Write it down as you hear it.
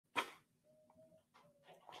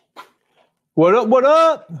What up? What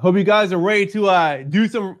up? Hope you guys are ready to do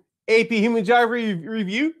some AP Human Geography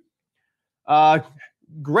review.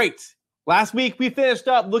 Great. Last week we finished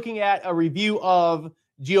up looking at a review of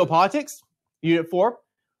geopolitics, Unit 4.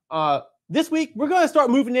 This week we're going to start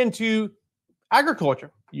moving into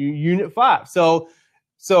agriculture, Unit 5. So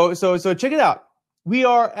check it out. We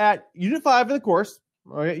are at Unit 5 of the course.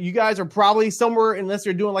 All right, you guys are probably somewhere, unless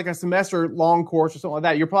you're doing like a semester-long course or something like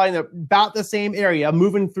that, you're probably in about the same area,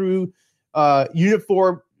 moving through Unit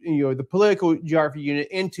 4, the political geography unit,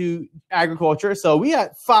 into agriculture. So we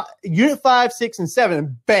got Unit 5, 6, and 7,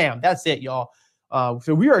 and bam, that's it, y'all.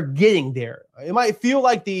 So we are getting there. It might feel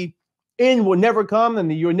like the end will never come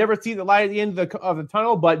and you'll never see the light at the end of the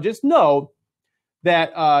tunnel, but just know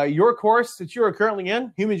that your course that you are currently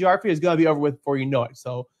in, Human Geography, is going to be over with before you know it.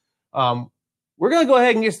 So we're going to go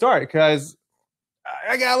ahead and get started because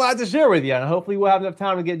I got a lot to share with you, and hopefully we'll have enough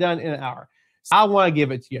time to get done in an hour. So I want to give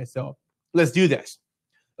it to you. So let's do this.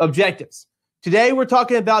 Objectives. Today, we're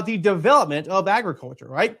talking about the development of agriculture,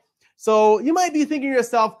 right? So you might be thinking to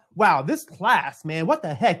yourself, wow, this class, man, what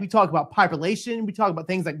the heck? We talk about population. We talk about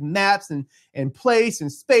things like maps and place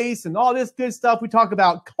and space and all this good stuff. We talk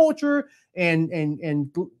about culture and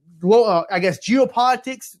I guess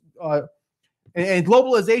geopolitics and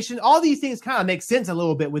globalization. All these things kind of make sense a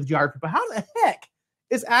little bit with geography. But how the heck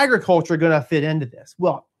is agriculture going to fit into this?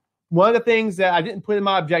 Well, one of the things that I didn't put in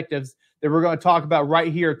my objectives that we're going to talk about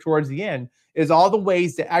right here towards the end is all the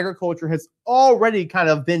ways that agriculture has already kind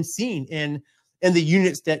of been seen in the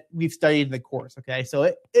units that we've studied in the course. Okay, so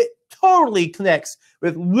it totally connects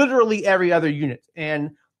with literally every other unit,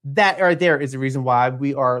 and that right there is the reason why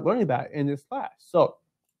we are learning about it in this class. So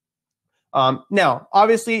now,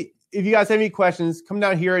 obviously, if you guys have any questions, come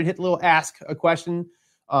down here and hit the little ask a question.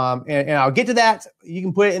 And I'll get to that. You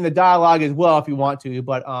can put it in the dialogue as well if you want to.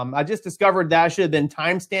 But I just discovered that I should have been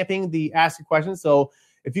time stamping the ask a question. So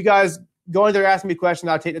if you guys go in there asking me a question,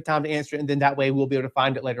 I'll take the time to answer it. And then that way we'll be able to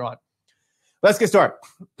find it later on. Let's get started.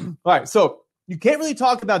 All right. So you can't really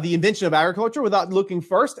talk about the invention of agriculture without looking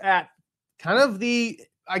first at kind of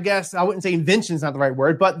I guess I wouldn't say invention is not the right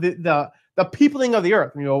word, but the peopling of the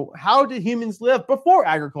earth. How did humans live before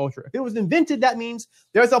agriculture? If it was invented, that means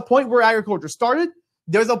there's a point where agriculture started.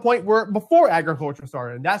 There's a point where before agriculture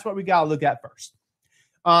started, and that's what we got to look at first.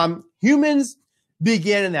 Humans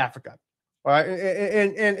began in Africa, all right,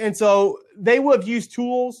 and so they would have used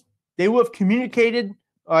tools. They would have communicated.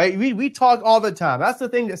 All right, we talk all the time. That's the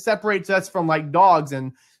thing that separates us from like dogs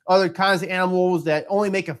and other kinds of animals that only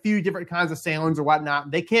make a few different kinds of sounds or whatnot.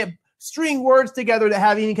 They can't string words together that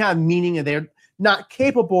have any kind of meaning, and they're not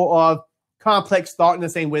capable of complex thought in the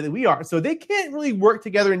same way that we are. So they can't really work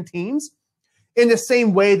together in teams in the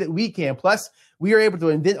same way that we can. Plus, we are able to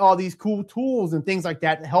invent all these cool tools and things like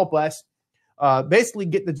that to help us basically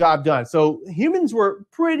get the job done. So humans were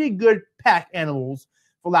pretty good pack animals,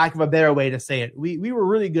 for lack of a better way to say it. We were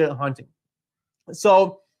really good at hunting.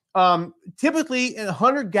 So typically in a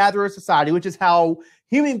hunter-gatherer society, which is how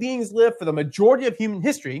human beings live for the majority of human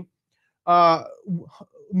history,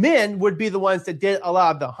 men would be the ones that did a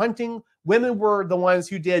lot of the hunting. Women were the ones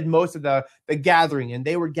who did most of the gathering, and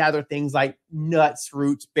they would gather things like nuts,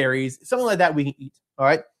 roots, berries, something like that we can eat. All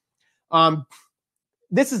right.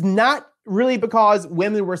 This is not really because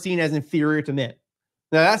women were seen as inferior to men.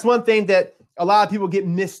 Now, that's one thing that a lot of people get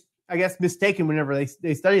mistaken whenever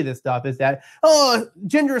they study this stuff, is that,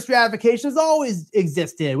 gender stratification has always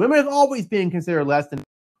existed. Women have always been considered less than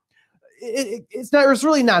men. It's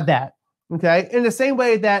really not that. Okay. In the same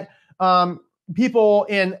way that people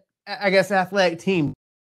in, I guess, athletic teams,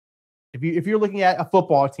 if you're looking at a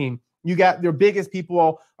football team, you got your biggest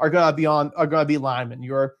people are going to be linemen.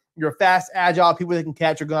 Your fast, agile people that can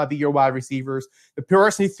catch are going to be your wide receivers. The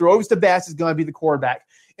person who throws the best is going to be the quarterback.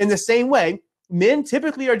 In the same way, men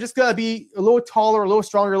typically are just going to be a little taller, a little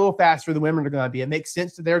stronger, a little faster than women are going to be. It makes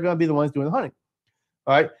sense that they're going to be the ones doing the hunting.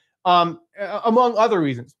 All right. Among other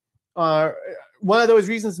reasons. One of those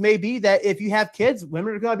reasons may be that if you have kids,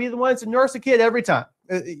 women are going to be the ones to nurse a kid every time.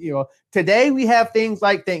 Today we have things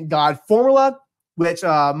like, thank God, formula, which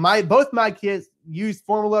both my kids used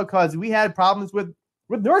formula because we had problems with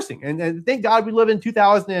nursing, and thank God we live in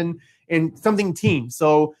 2000 and something teens,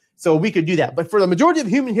 so we could do that. But for the majority of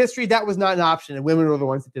human history, that was not an option, and women were the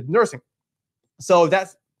ones that did nursing. So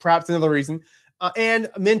that's perhaps another reason. And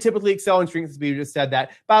men typically excel in strengths, as we just said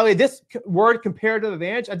that. By the way, this word comparative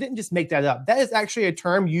advantage, I didn't just make that up. That is actually a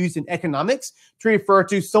term used in economics to refer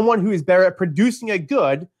to someone who is better at producing a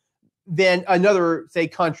good than another, say,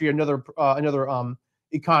 country, another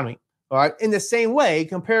economy. All right. In the same way,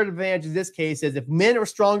 comparative advantage in this case is if men are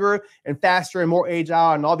stronger and faster and more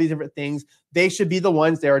agile and all these different things, they should be the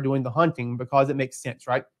ones that are doing the hunting because it makes sense,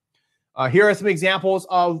 right? Here are some examples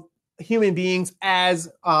of human beings as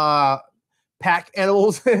pack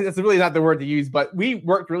animals. That's really not the word to use, but we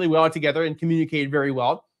worked really well together and communicated very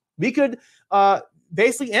well. We could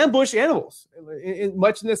basically ambush animals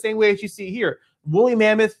much in the same way as you see here. Woolly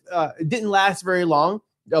mammoth didn't last very long.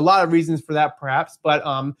 A lot of reasons for that, perhaps, but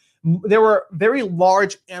there were very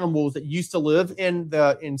large animals that used to live in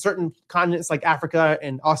certain continents like Africa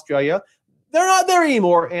and Australia. They're not there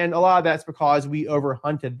anymore, and a lot of that's because we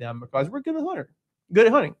overhunted them because we're good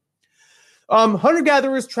at hunting.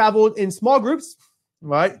 Hunter-gatherers traveled in small groups,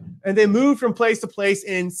 right? And they moved from place to place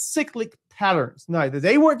in cyclic patterns. No,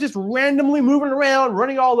 they weren't just randomly moving around,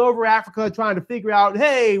 running all over Africa, trying to figure out,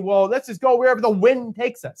 hey, well, let's just go wherever the wind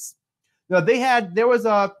takes us. No, there was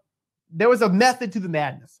a method to the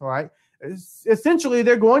madness, all right? Essentially,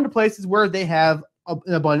 they're going to places where they have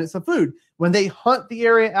an abundance of food. When they hunt the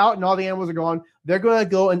area out and all the animals are gone, they're going to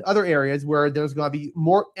go in other areas where there's going to be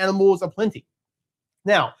more animals aplenty.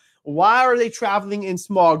 Now, why are they traveling in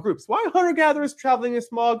small groups? Why are hunter-gatherers traveling in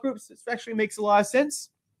small groups? This actually makes a lot of sense.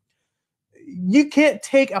 You can't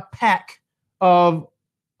take a pack of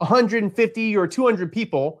 150 or 200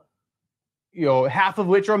 people, half of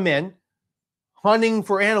which are men, hunting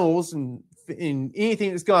for animals and anything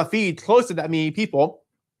that's going to feed close to that many people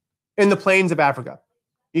in the plains of Africa.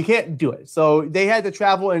 You can't do it. So they had to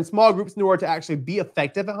travel in small groups in order to actually be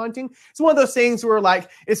effective at hunting. It's one of those things where, like,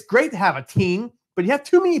 it's great to have a team, but you have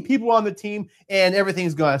too many people on the team and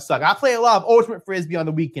everything's going to suck. I play a lot of ultimate frisbee on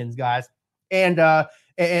the weekends, guys. And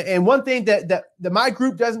one thing that my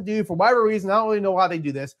group doesn't do, for whatever reason, I don't really know why they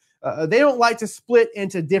do this. They don't like to split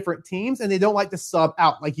into different teams, and they don't like to sub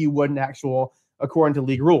out like you would in actual, according to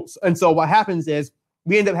league rules. And so what happens is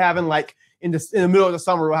we end up having, like, in the middle of the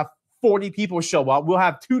summer, we'll have 40 people show up. We'll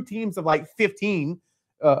have two teams of like 15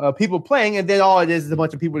 people playing, and then all it is a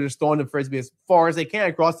bunch of people just throwing the frisbee as far as they can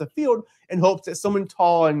across the field in hopes that someone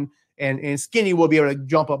tall and skinny will be able to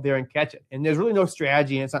jump up there and catch it. And there's really no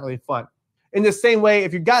strategy, and it's not really fun. In the same way,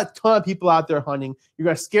 if you've got a ton of people out there hunting, you're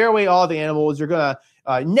going to scare away all the animals. You're going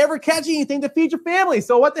to never catch anything to feed your family.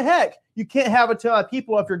 So what the heck? You can't have a ton of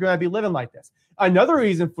people if you're going to be living like this. Another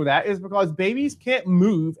reason for that is because babies can't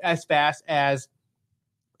move as fast as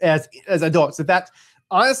adults. In fact,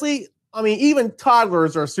 honestly, I mean, even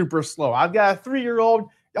toddlers are super slow. I've got a 3-year-old.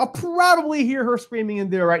 Y'all probably hear her screaming in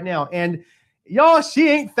there right now. And y'all, she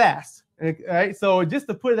ain't fast. Right? So just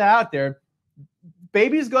to put it out there,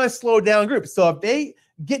 babies going to slow down groups. So if they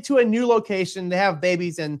get to a new location, they have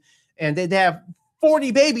babies and they have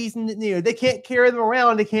 40 babies, and they can't carry them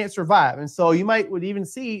around, they can't survive. And so you would even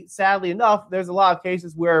see, sadly enough, there's a lot of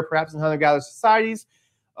cases where perhaps in hunter-gatherer societies,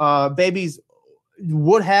 babies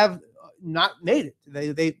would have not made it.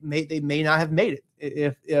 They may not have made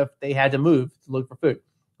it if they had to move to look for food.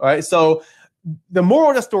 All right. So the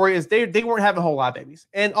moral of the story is they weren't having a whole lot of babies,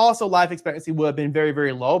 and also life expectancy would have been very,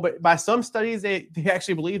 very low. But by some studies, they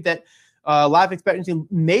actually believe that life expectancy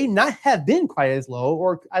may not have been quite as low,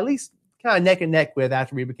 or at least kind of neck and neck with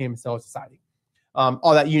after we became a cell society.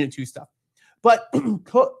 All that Unit 2 stuff. But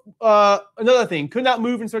another thing, could not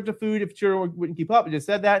move in search of food if children wouldn't keep up. I just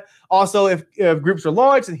said that. Also, if groups are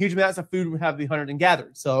large, then huge amounts of food would have to be hunted and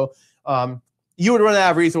gathered. So you would run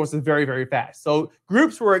out of resources very, very fast. So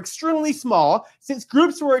groups were extremely small. Since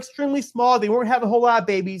groups were extremely small, they weren't having a whole lot of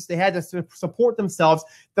babies. They had to support themselves.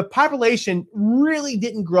 The population really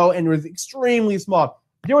didn't grow and was extremely small.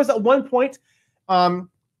 There was at one point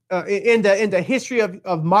in the history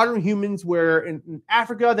of modern humans where in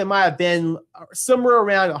Africa there might have been somewhere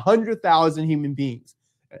around 100,000 human beings,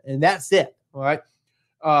 and that's it. All right,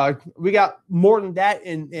 we got more than that,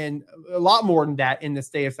 and a lot more than that in the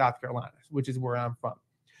state of South Carolina, which is where I'm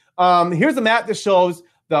from. Here's a map that shows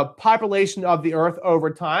the population of the Earth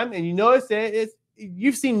over time, and you notice that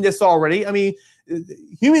you've seen this already. I mean,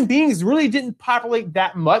 human beings really didn't populate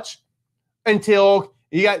that much until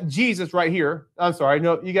you got Jesus right here. I'm sorry,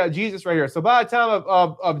 no, you got Jesus right here. So by the time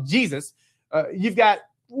of Jesus, you've got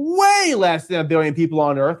way less than 1 billion people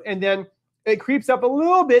on Earth, and then it creeps up a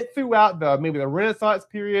little bit throughout maybe the Renaissance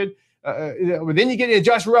period. Then you get the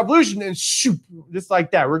Industrial Revolution, and shoot, just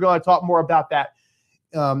like that. We're going to talk more about that,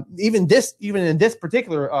 even in this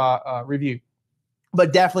particular review,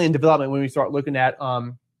 but definitely in development when we start looking at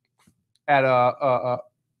the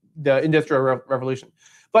Industrial Revolution.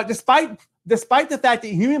 But despite the fact that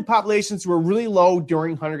human populations were really low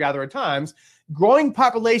during hunter-gatherer times, the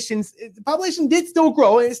population did still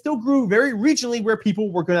grow, and it still grew very regionally where people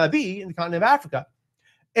were going to be in the continent of Africa.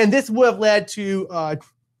 And this would have led to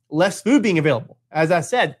less food being available. As I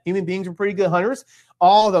said, human beings were pretty good hunters.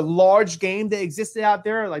 All the large game that existed out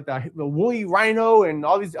there, like the woolly rhino and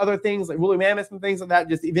all these other things, like woolly mammoths and things like that,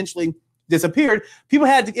 just eventually disappeared. People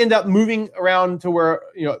had to end up moving around to where,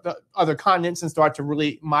 the other continents and start to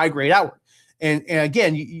really migrate outward. And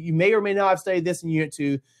again, you may or may not have studied this in Unit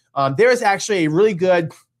 2. There is actually a really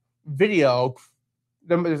good video.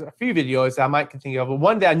 There's a few videos that I might think of, but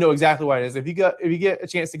one that I know exactly what it is. If you get a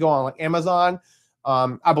chance to go on like Amazon,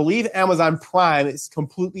 I believe Amazon Prime is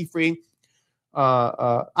completely free.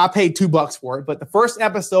 I paid $2 for it, but the first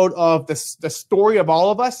episode of the story of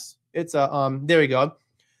all of us, it's there we go.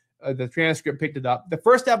 The transcript picked it up. The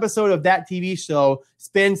first episode of that TV show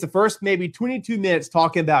spends the first maybe 22 minutes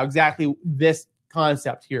talking about exactly this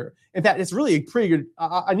concept here. In fact, it's really a pretty good.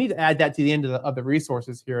 I need to add that to the end of the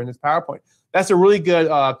resources here in this PowerPoint. That's a really good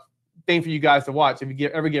thing for you guys to watch if you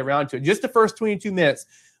ever get around to it. Just the first 22 minutes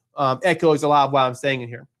echoes a lot of what I'm saying in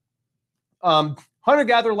here.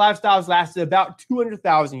 Hunter-gatherer lifestyles lasted about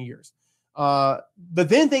 200,000 years. But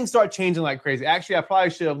then things start changing like crazy. Actually, I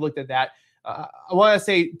probably should have looked at that. I want to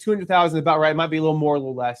say 200,000 is about right. It might be a little more, a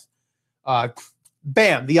little less.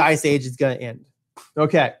 Bam, the Ice Age is going to end.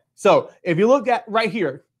 Okay, so if you look at right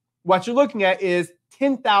here, what you're looking at is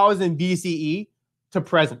 10,000 BCE to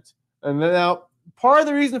present. And now, part of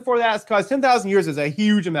the reason for that is because 10,000 years is a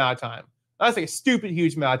huge amount of time. That's like a stupid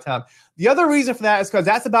huge amount of time. The other reason for that is because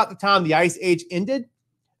that's about the time the Ice Age ended.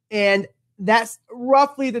 And that's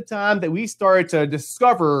roughly the time that we started to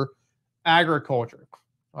discover agriculture.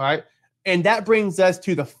 All right. And that brings us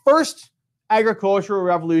to the first agricultural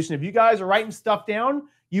revolution. If you guys are writing stuff down,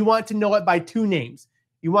 you want to know it by two names.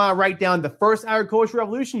 You want to write down the first agricultural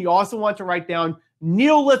revolution. You also want to write down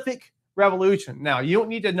Neolithic revolution. Now, you don't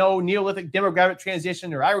need to know Neolithic demographic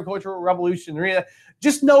transition or agricultural revolution or anything.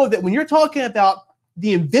 Just know that when you're talking about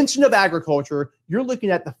the invention of agriculture, you're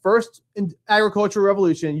looking at the first agricultural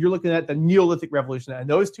revolution. You're looking at the Neolithic revolution. And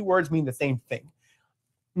those two words mean the same thing.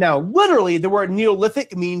 Now, literally, the word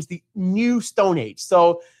Neolithic means the new Stone Age.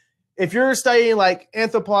 So if you're studying like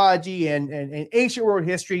anthropology and ancient world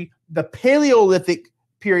history, the Paleolithic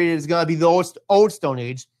period is going to be the old Stone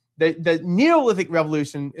Age. The Neolithic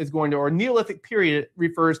revolution is going to, or Neolithic period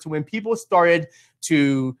refers to when people started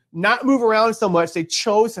to not move around so much. They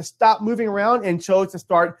chose to stop moving around and chose to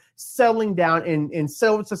start settling down in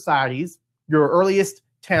settled societies. Your earliest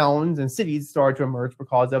towns and cities started to emerge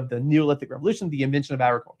because of the Neolithic revolution, the invention of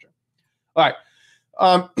agriculture. All right.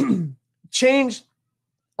 Climate change.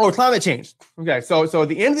 Okay, so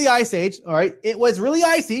the end of the Ice Age, all right, it was really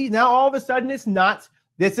icy. Now all of a sudden it's not.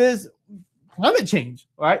 This is climate change,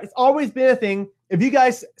 all right? It's always been a thing. If you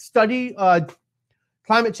guys study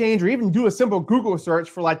climate change or even do a simple Google search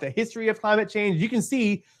for like the history of climate change, you can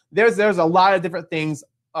see there's a lot of different things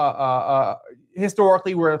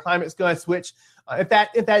historically where the climate's going to switch. In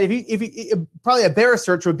fact, if you probably a better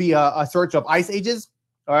search would be a search of ice ages.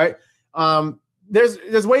 All right,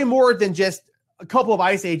 there's way more than just a couple of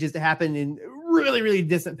ice ages that happened in really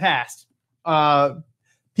distant past.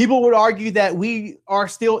 People would argue that we are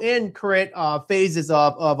still in current phases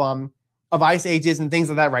of ice ages and things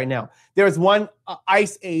like that right now. There's one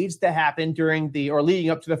ice age that happened leading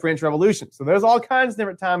up to the French Revolution. So there's all kinds of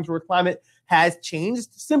different times where climate has changed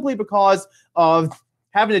simply because of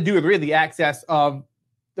having to do with really the access of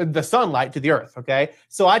the sunlight to the earth. Okay,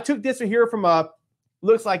 so I took this here from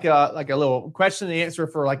looks like a little question and answer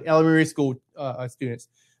for like elementary school students.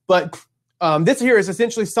 But this here is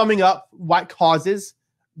essentially summing up what causes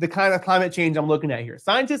the kind of climate change I'm looking at here.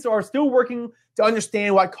 Scientists are still working to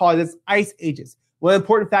understand what causes ice ages. One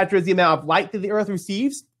important factor is the amount of light that the earth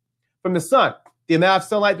receives from the sun. The amount of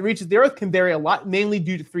sunlight that reaches the earth can vary a lot, mainly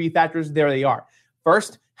due to three factors. There they are.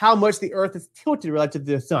 First, how much the earth is tilted relative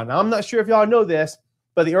to the sun. Now, I'm not sure if y'all know this,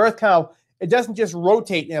 but the earth it doesn't just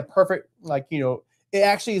rotate in a perfect, it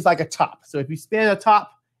actually is like a top. So if you spin a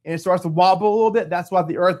top and it starts to wobble a little bit, that's what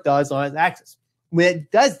the earth does on its axis. When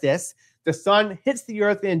it does this, the sun hits the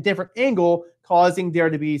earth in a different angle, causing there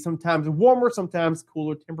to be sometimes warmer, sometimes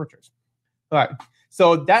cooler temperatures. All right,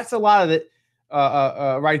 so that's a lot of it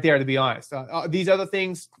right there, to be honest. These other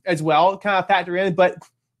things as well kind of factor in,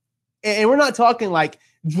 and we're not talking like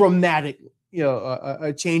dramatic,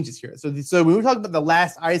 changes here. So when we talk about the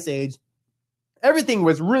last ice age, everything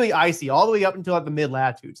was really icy all the way up until the mid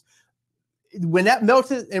latitudes. When that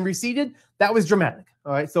melted and receded, that was dramatic.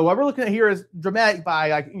 All right. So what we're looking at here is dramatic by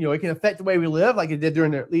it can affect the way we live, like it did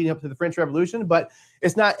leading up to the French Revolution, but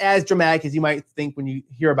it's not as dramatic as you might think when you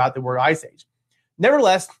hear about the word ice age.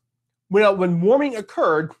 Nevertheless, when warming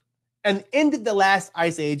occurred and ended the last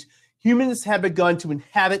ice age, humans have begun to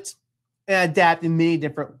inhabit and adapt in many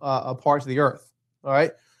different parts of the earth. All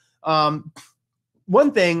right.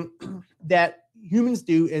 one thing that humans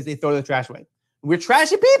do is they throw the trash away. We're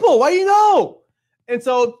trashy people. What do you know? And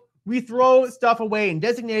so we throw stuff away in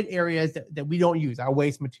designated areas that we don't use, our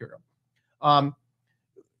waste material.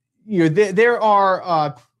 There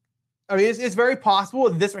are, it's very possible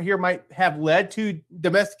that this right here might have led to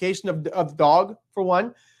domestication of the dog, for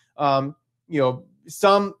one.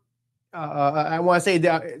 Some, I want to say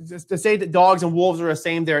that just to say that dogs and wolves are the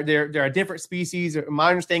same. They're a different species. My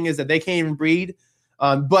understanding is that they can't even breed,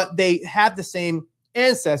 but they have the same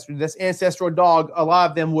ancestry. This ancestral dog, a lot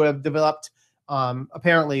of them would have developed.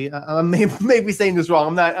 Apparently, I may be saying this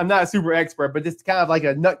wrong. I'm not a super expert, but it's kind of like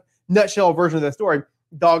a nutshell version of the story.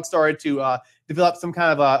 Dogs started to develop some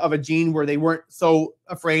kind of a gene where they weren't so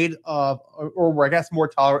afraid of, or were, I guess, more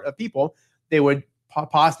tolerant of people. They would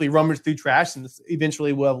possibly rummage through trash, and this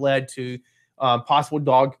eventually will have led to possible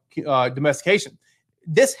dog domestication.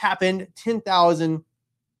 This happened 10,000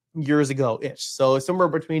 years ago-ish. So somewhere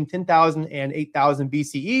between 10,000 and 8,000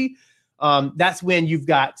 BCE. That's when you've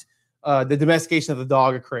got the domestication of the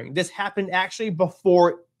dog occurring. This happened actually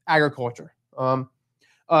before agriculture.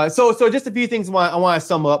 So just a few things I want to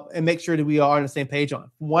sum up and make sure that we are on the same page on.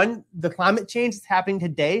 One, the climate change that's happening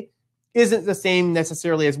today isn't the same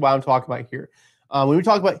necessarily as what I'm talking about here. When we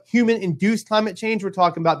talk about human-induced climate change, we're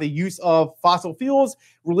talking about the use of fossil fuels,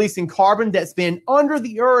 releasing carbon that's been under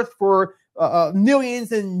the earth for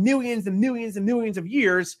millions and millions and millions and millions of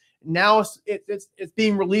years. Now it's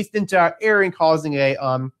being released into our air and causing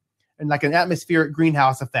an atmospheric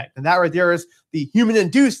greenhouse effect. And that right there is the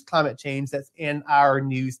human-induced climate change that's in our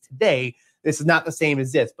news today. This is not the same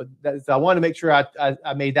as this, but I want to make sure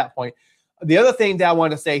I made that point. The other thing that I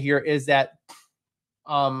want to say here is that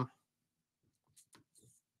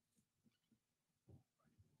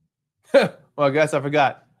well, I guess I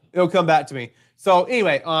forgot. It'll come back to me. So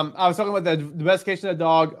anyway, I was talking about the domestication of the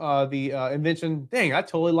dog, the invention. Dang, I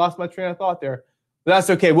totally lost my train of thought there. But that's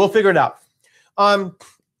okay. We'll figure it out.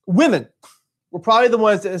 Women were probably the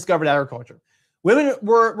ones that discovered agriculture. Women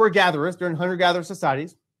were gatherers during hunter-gatherer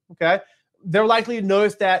societies. Okay, they're likely to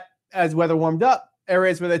notice that as weather warmed up,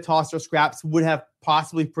 areas where they tossed their scraps would have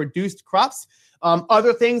possibly produced crops.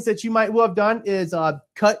 Other things that you might well have done is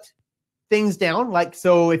cut things down. Like,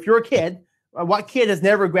 so if you're a kid, what kid has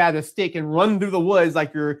never grabbed a stick and run through the woods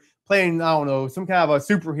like you're playing, I don't know, some kind of a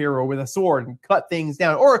superhero with a sword and cut things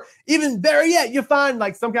down? Or even better yet, you find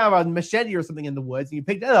like some kind of a machete or something in the woods and you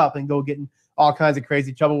pick that up and go get in all kinds of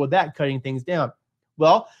crazy trouble with that, cutting things down.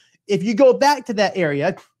 Well, if you go back to that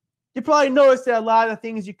area, you probably notice that a lot of the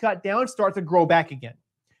things you cut down start to grow back again.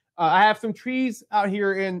 I have some trees out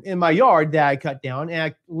here in my yard that I cut down, and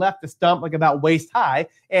I left the stump like about waist high.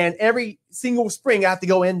 And every single spring, I have to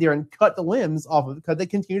go in there and cut the limbs off of it because they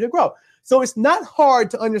continue to grow. So it's not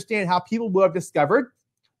hard to understand how people would have discovered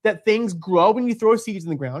that things grow when you throw seeds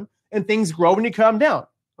in the ground, and things grow when you cut them down.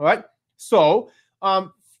 All right. So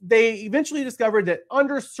they eventually discovered that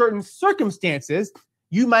under certain circumstances,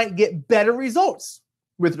 you might get better results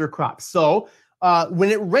with your crops. So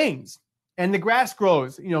when it rains, and the grass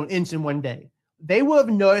grows, an inch in one day, they will have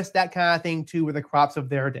noticed that kind of thing too with the crops of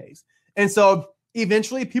their days. And so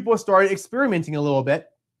eventually people started experimenting a little bit,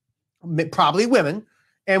 probably women.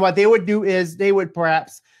 And what they would do is they would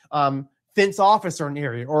perhaps fence off a certain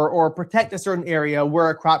area or protect a certain area where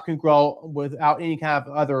a crop can grow without any kind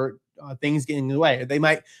of other things getting in the way. They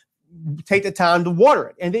might take the time to water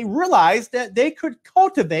it. And they realized that they could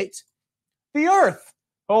cultivate the earth.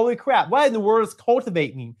 Holy crap. What in the world does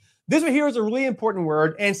cultivate mean? This right here is a really important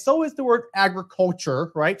word, and so is the word agriculture,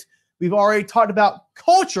 right? We've already talked about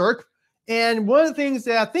culture, and one of the things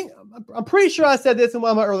that I'm pretty sure I said this in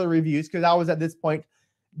one of my earlier reviews, because I was at this point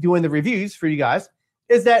doing the reviews for you guys,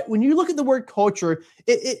 is that when you look at the word culture,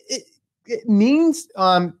 it means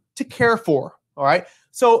to care for, all right?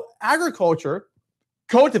 So agriculture,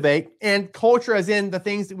 cultivate, and culture as in the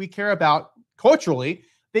things that we care about culturally,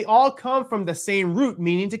 they all come from the same root,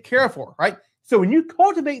 meaning to care for, right? So when you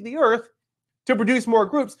cultivate the earth to produce more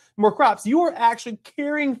crops, you are actually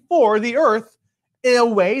caring for the earth in a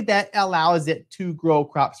way that allows it to grow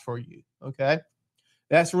crops for you. Okay,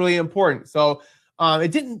 that's really important. So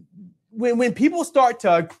when people start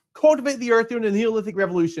to cultivate the earth during the Neolithic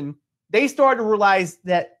Revolution, they started to realize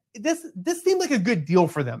that this seemed like a good deal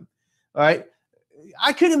for them. All right,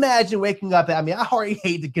 I could imagine waking up I already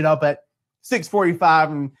hate to get up at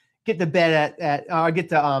 6:45 and get to bed at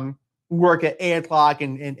work at 8 o'clock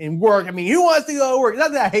and work. Who wants to go to work?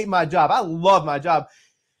 Not that I hate my job. I love my job.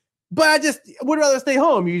 But I just would rather stay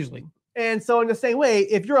home usually. And so in the same way,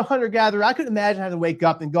 if you're a hunter-gatherer, I could imagine having to wake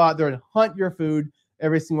up and go out there and hunt your food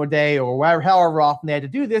every single day or whatever, however often they had to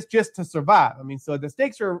do this just to survive. I mean, so the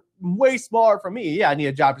stakes are way smaller for me. Yeah, I need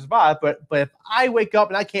a job to survive, but if I wake up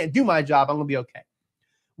and I can't do my job, I'm going to be okay.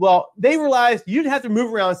 Well, they realized you didn't have to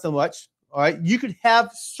move around so much. All right, you could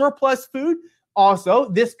have surplus food. Also,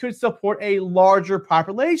 this could support a larger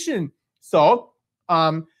population. So,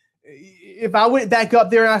 if I went back up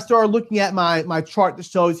there and I started looking at my chart that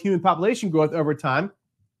shows human population growth over time,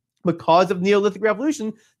 because of Neolithic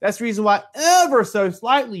Revolution, that's the reason why ever so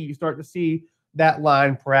slightly you start to see that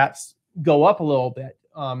line perhaps go up a little bit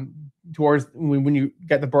towards when you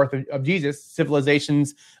get the birth of Jesus.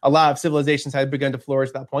 Civilizations, a lot of civilizations had begun to flourish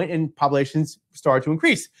at that point, and populations started to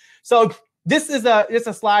increase. So this is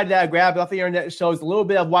a slide that I grabbed off the internet. It shows a little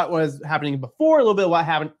bit of what was happening before, a little bit of what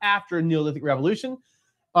happened after Neolithic Revolution.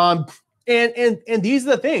 And these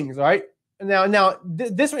are the things, right? Now,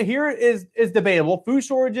 this right here is debatable. Food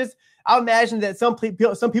shortages. I imagine that some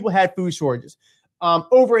people had food shortages.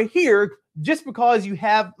 Over here, just because you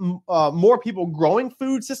have more people growing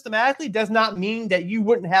food systematically does not mean that you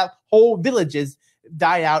wouldn't have whole villages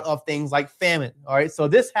die out of things like famine. All right, so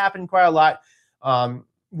this happened quite a lot,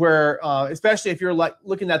 where especially if you're like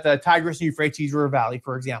looking at the Tigris and Euphrates River Valley,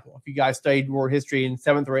 for example. If you guys studied world history in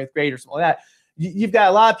 7th or 8th grade or something like that. You've got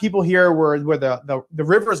a lot of people here where the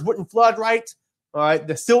rivers wouldn't flood right, all right.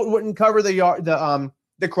 The silt wouldn't cover the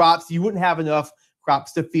crops. You wouldn't have enough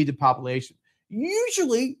crops to feed the population.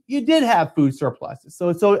 Usually, you did have food surpluses.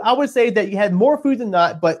 So I would say that you had more food than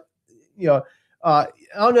not. But I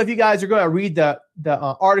don't know if you guys are going to read the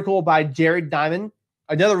article by Jared Diamond,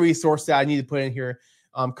 another resource that I need to put in here,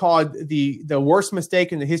 called the worst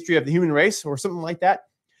mistake in the history of the human race, or something like that.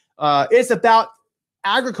 It's about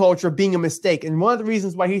agriculture being a mistake. And one of the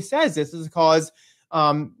reasons why he says this is because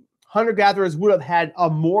hunter-gatherers would have had a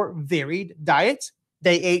more varied diet.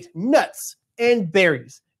 They ate nuts and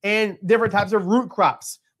berries and different types of root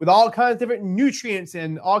crops with all kinds of different nutrients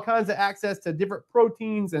and all kinds of access to different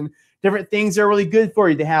proteins and different things that are really good for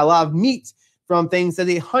you. They had a lot of meat from things that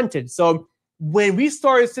they hunted. So when we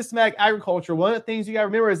started systematic agriculture, one of the things you got to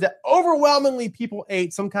remember is that overwhelmingly people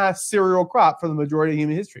ate some kind of cereal crop for the majority of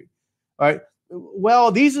human history. All right.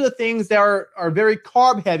 Well, these are the things that are very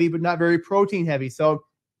carb heavy, but not very protein heavy. So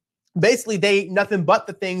basically, they eat nothing but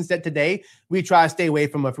the things that today we try to stay away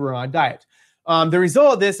from if we're on a diet. The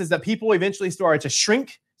result of this is that people eventually started to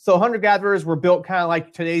shrink. So hunter-gatherers were built kind of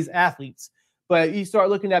like today's athletes. But you start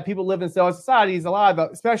looking at people living in civil societies, a lot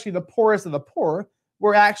of, especially the poorest of the poor,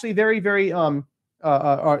 were actually very, very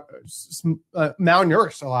malnourished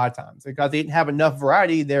a lot of times because they didn't have enough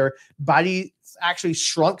variety. Their body actually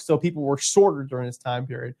shrunk, so people were shorter during this time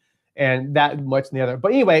period, and that much in the other.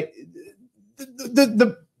 But anyway,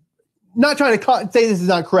 not trying to say this is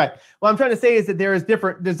not correct. What I'm trying to say is that there's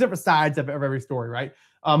different sides of every story, right?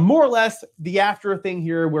 More or less, the after thing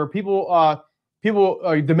here, where people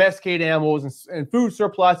domesticate animals and food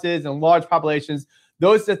surpluses and large populations.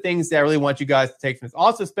 Those are the things that I really want you guys to take from this.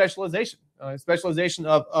 Also, specialization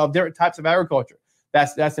of different types of agriculture.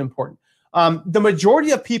 That's important. The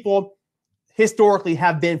majority of people historically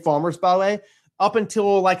have been farmers, by the way, up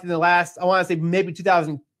until like in the last, I want to say maybe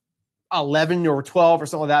 2011 or 12 or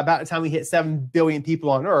something like that, about the time we hit 7 billion people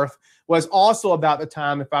on Earth, was also about the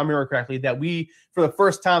time, if I remember correctly, that we, for the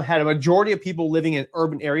first time, had a majority of people living in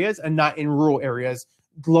urban areas and not in rural areas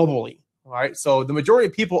globally. All right, so the majority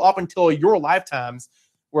of people up until your lifetimes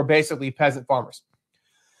were basically peasant farmers.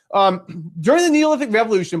 During the Neolithic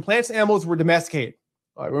Revolution, plants and animals were domesticated.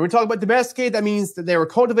 All right, when we talk about domesticated, that means that they were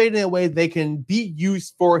cultivated in a way they can be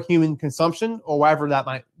used for human consumption or whatever that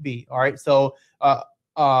might be. All right, so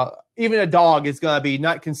even a dog is going to be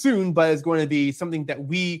not consumed, but it's going to be something that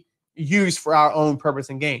we use for our own purpose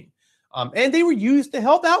and gain. And they were used to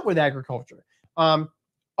help out with agriculture.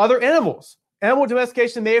 Other animals. Animal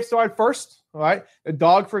domestication may have started first, all right? A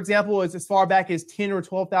dog, for example, is as far back as 10 or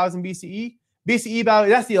 12,000 BCE. BCE,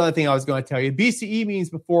 that's the other thing I was going to tell you. BCE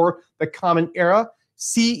means before the Common Era.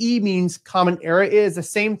 CE means Common Era. It is the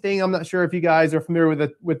same thing. I'm not sure if you guys are familiar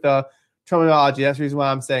with the terminology. That's the reason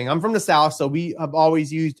why I'm saying. I'm from the South, so we have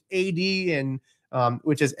always used AD, and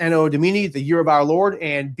which is Anno Domini, the year of our Lord,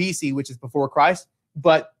 and BC, which is before Christ.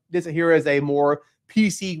 But this here is a more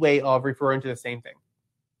PC way of referring to the same thing.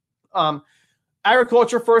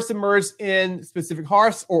 Agriculture first emerged in specific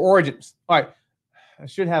hearths or origins. All right, I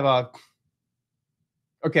should have a...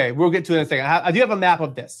 Okay, we'll get to it in a second. I do have a map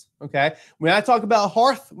of this, okay? When I talk about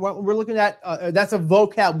hearth, what we're looking at, that's a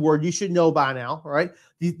vocab word you should know by now, all right?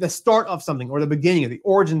 The start of something or the beginning of the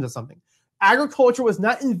origins of something. Agriculture was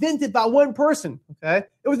not invented by one person, okay?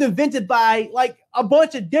 It was invented by like a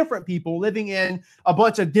bunch of different people living in a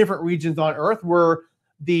bunch of different regions on Earth where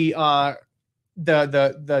the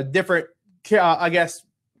the different, I guess,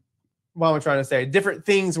 what am I trying to say? Different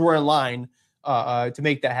things were in line to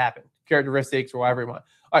make that happen. Characteristics or whatever you want.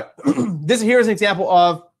 All right, this here is an example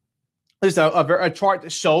of just a chart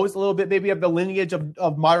that shows a little bit maybe of the lineage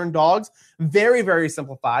of modern dogs. Very, very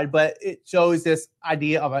simplified, but it shows this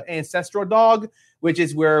idea of an ancestral dog, which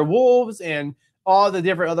is where wolves and all the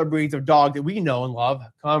different other breeds of dog that we know and love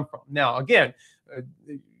come from. Now, again,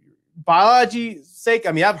 biology's sake,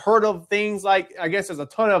 I mean, I've heard of things like, I guess there's a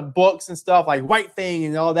ton of books and stuff like White Fang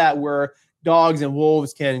and all that, where dogs and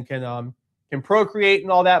wolves can procreate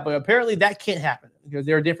and all that, but apparently that can't happen because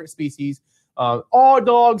there are different species. All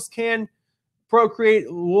dogs can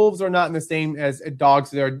procreate. Wolves are not the same as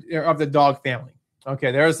dogs. They're of the dog family.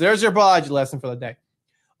 Okay, there's your biology lesson for the day.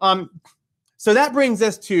 So that brings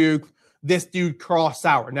us to this dude, Carl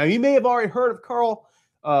Sauer. Now, you may have already heard of Carl.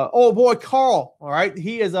 Oh boy, Carl. All right,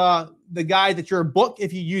 he is the guy that your book,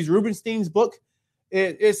 if you use Rubenstein's book,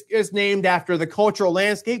 it's named after the cultural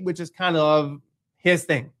landscape, which is kind of his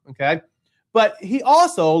thing. Okay, but he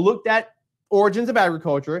also looked at origins of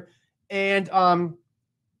agriculture and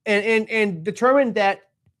determined that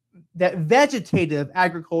vegetative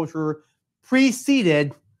agriculture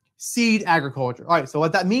preceded seed agriculture. All right, so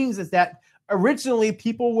what that means is that originally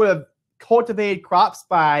people would have cultivated crops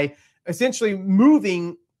by essentially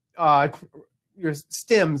moving your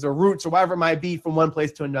stems or roots or whatever it might be from one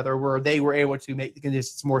place to another, where they were able to make the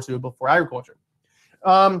conditions more suitable for agriculture.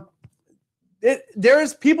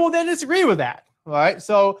 There's people that disagree with that. All right,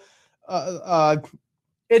 so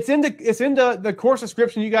it's in the course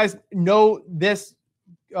description. You guys know this,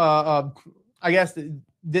 I guess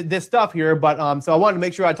this stuff here, but so I wanted to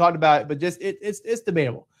make sure I talked about it. But just it's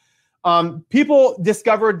debatable. People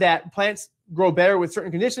discovered that plants grow better with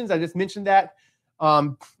certain conditions. I just mentioned that.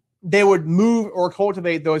 They would move or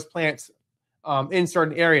cultivate those plants in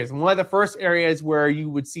certain areas. And one of the first areas where you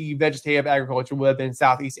would see vegetative agriculture would have been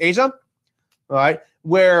Southeast Asia, right?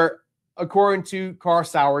 Where, according to Carl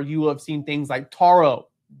Sauer, you will have seen things like taro.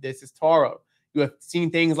 This is taro. You have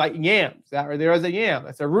seen things like yams. There is a yam.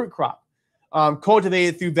 That's a root crop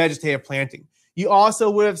cultivated through vegetative planting. You also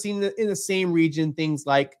would have seen in the same region things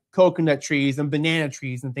like coconut trees and banana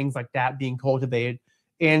trees and things like that being cultivated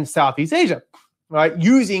in Southeast Asia, right?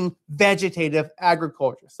 Using vegetative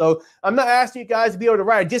agriculture. So I'm not asking you guys to be able to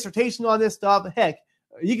write a dissertation on this stuff. Heck,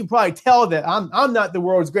 you can probably tell that I'm not the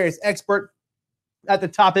world's greatest expert at the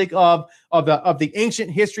topic of the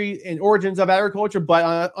ancient history and origins of agriculture,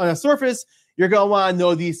 but on a surface, you're going to want to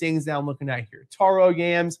know these things that I'm looking at here: taro,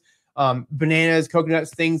 yams, bananas,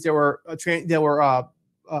 coconuts, things that were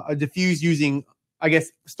diffused using, I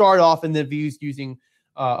guess, started off and diffused using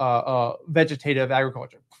vegetative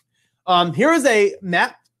agriculture. Here is a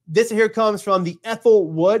map. This here comes from the Ethel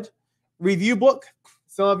Wood review book.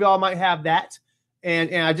 Some of y'all might have that,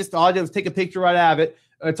 and all I did was take a picture right out of it.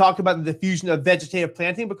 Talk about the diffusion of vegetative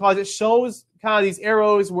planting, because it shows kind of these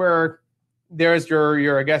arrows where there's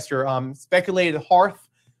your speculated hearth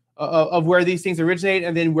of where these things originate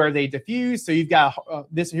and then where they diffuse. So you've got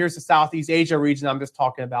here's the Southeast Asia region I'm just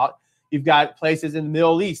talking about. You've got places in the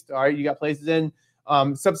Middle East. All right, you got places in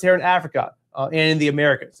sub-Saharan Africa and in the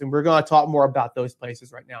Americas, and we're going to talk more about those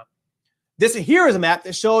places right now. This here is a map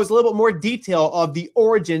that shows a little bit more detail of the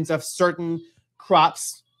origins of certain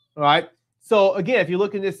crops. All right. So again, if you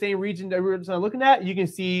look in this same region that we were just looking at, you can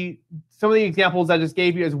see some of the examples I just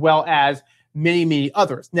gave you, as well as many, many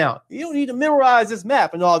others. Now, you don't need to memorize this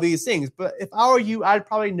map and all these things, but if I were you, I'd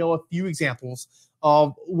probably know a few examples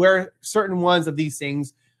of where certain ones of these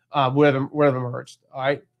things would have emerged. All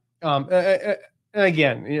right. And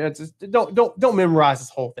again, don't memorize this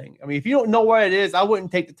whole thing. I mean, if you don't know where it is, I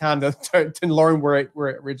wouldn't take the time to learn where it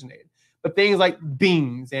originated. But things like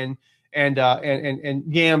beans and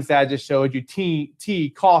yams that I just showed you,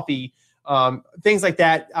 tea, coffee, things like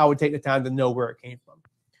that, I would take the time to know where it came from.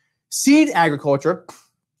 Seed agriculture.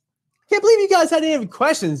 Can't believe you guys had any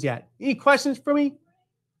questions yet. Any questions for me?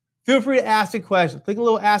 Feel free to ask a question. Click a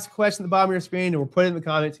little ask a question at the bottom of your screen, and we'll put it in the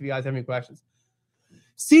comments if you guys have any questions.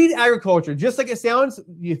 Seed agriculture, just like it sounds,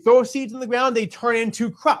 you throw seeds in the ground, they turn into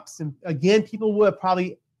crops. And again, people would have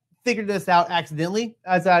probably figured this out accidentally,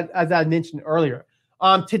 as I mentioned earlier.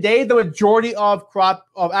 Today, the majority of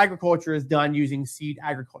agriculture is done using seed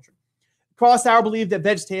agriculture. Carl Sauer believed that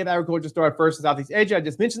vegetative agriculture started first in Southeast Asia. I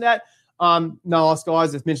just mentioned that. Not all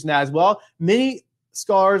scholars just mentioned that as well. Many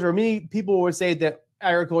scholars or many people would say that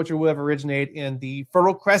agriculture would have originated in the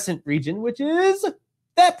Fertile Crescent region, which is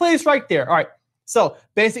that place right there. All right. So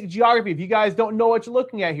basic geography. If you guys don't know what you're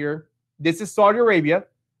looking at here, this is Saudi Arabia,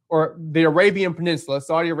 or the Arabian Peninsula.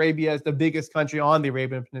 Saudi Arabia is the biggest country on the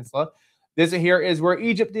Arabian Peninsula. This here is where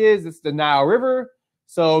Egypt is. It's the Nile River.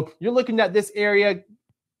 So you're looking at this area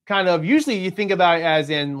kind of, usually you think about it as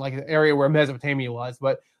in like an area where Mesopotamia was,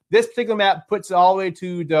 but this particular map puts it all the way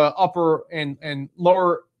to the upper and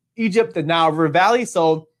lower Egypt, the Nile River Valley.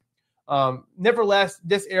 So nevertheless,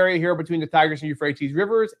 this area here between the Tigris and Euphrates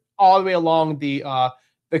rivers, all the way along the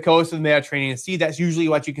coast of the Mediterranean Sea, that's usually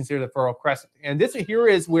what you consider the Fertile Crescent. And this here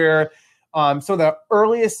is where some of the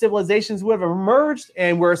earliest civilizations would have emerged,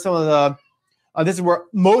 and where some of the this is where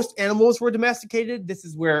most animals were domesticated. This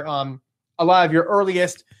is where a lot of your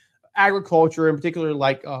earliest agriculture, in particular,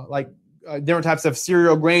 like different types of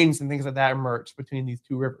cereal grains and things like that, emerged between these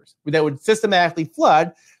two rivers that would systematically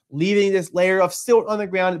flood, leaving this layer of silt on the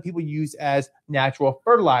ground that people use as natural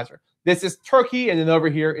fertilizer. This is Turkey, and then over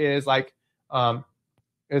here is like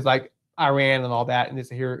Iran and all that, and this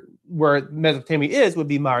here where Mesopotamia is would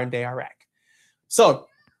be modern day Iraq. So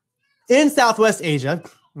in Southwest Asia,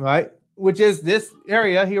 right, which is this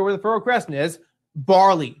area here where the Fertile Crescent is,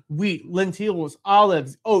 barley, wheat, lentils,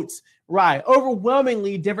 olives, oats, rye,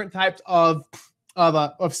 overwhelmingly different types of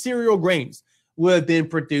cereal grains would have been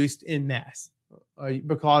produced in mass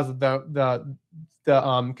because of the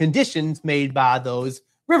conditions made by those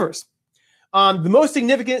rivers. The most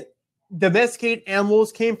significant domesticated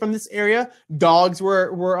animals came from this area. Dogs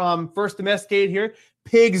were first domesticated here.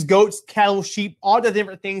 Pigs, goats, cattle, sheep, all the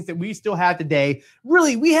different things that we still have today.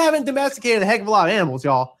 Really, we haven't domesticated a heck of a lot of animals,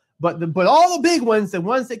 y'all. But all the big ones, the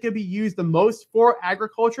ones that could be used the most for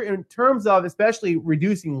agriculture in terms of especially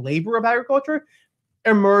reducing labor of agriculture,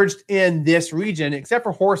 emerged in this region, except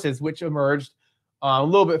for horses, which emerged a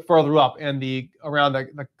little bit further up in around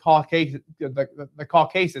the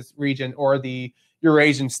Caucasus region, or the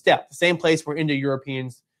Eurasian steppe, the same place where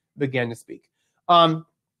Indo-Europeans began to speak. All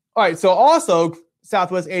right, so also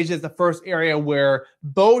Southwest Asia is the first area where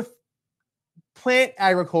both plant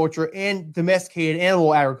agriculture and domesticated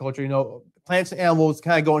animal agriculture, plants and animals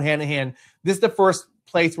kind of going hand in hand. This is the first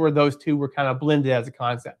place where those two were kind of blended as a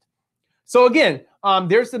concept. So again,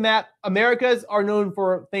 there's the map. Americas are known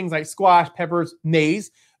for things like squash, peppers,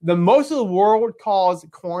 maize. Most of the world calls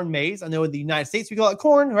corn maize. I know in the United States we call it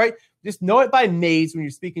corn, right? Just know it by maize when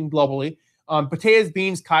you're speaking globally. Potatoes,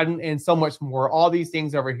 beans, cotton, and so much more. All these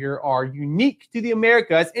things over here are unique to the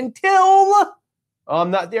Americas until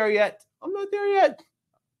I'm not there yet.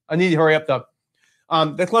 I need to hurry up though.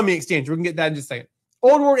 The Columbian Exchange. We're gonna get that in just a second.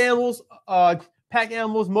 Old world animals, pack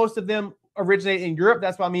animals. Most of them originate in Europe.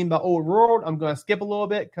 That's what I mean by old world. I'm going to skip a little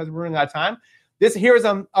bit because we're running out of time. This here is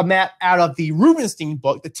a map out of the Rubenstein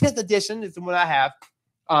book. The 10th edition is the one I have.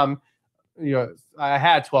 I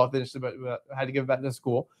had 12th edition, but I had to give it back to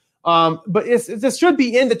school. But this should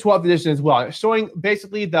be in the 12th edition as well. It's showing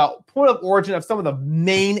basically the point of origin of some of the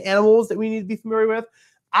main animals that we need to be familiar with.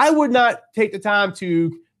 I would not take the time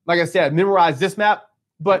to, like I said, memorize this map,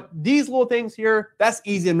 but these little things here, that's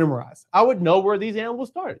easy to memorize. I would know where these animals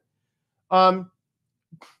started.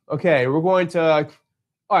 Okay, we're going to,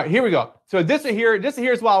 all right, here we go. So this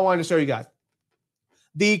here's what I wanted to show you guys.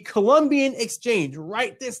 The Columbian Exchange.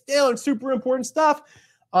 Write this down, super important stuff.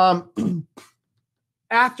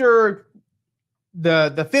 After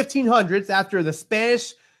the 1500s, after the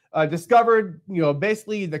Spanish discovered,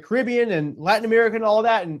 basically the Caribbean and Latin America and all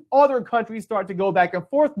that, and other countries start to go back and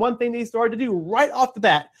forth, one thing they started to do right off the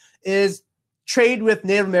bat is trade with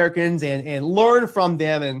Native Americans and learn from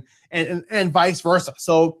them and vice versa.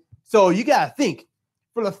 So you got to think,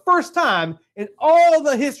 for the first time in all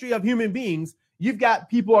the history of human beings, you've got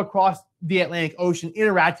people across the Atlantic Ocean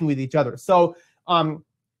interacting with each other. So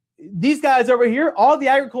these guys over here, all the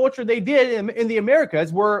agriculture they did in the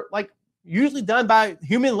Americas were like usually done by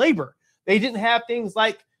human labor. They didn't have things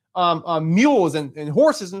like mules and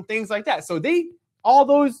horses and things like that. So all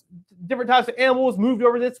those different types of animals moved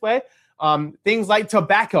over this way. Things like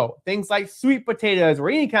tobacco, things like sweet potatoes or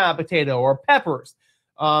any kind of potato or peppers.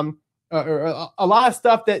 Or a lot of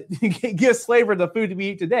stuff that gives flavor to the food we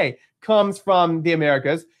eat today comes from the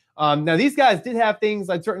Americas. Now, these guys did have things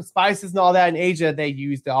like certain spices and all that in Asia they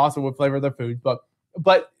used to also would flavor their food.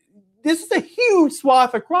 But this is a huge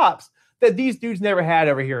swath of crops that these dudes never had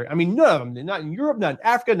over here. I mean, none of them. They're not in Europe, not in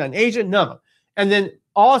Africa, not in Asia, none of them. And then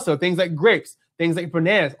also things like grapes, things like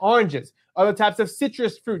bananas, oranges, other types of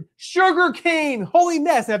citrus fruit, sugar cane, holy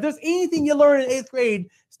mess. Now, if there's anything you learn in 8th grade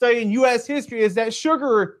studying U.S. history is that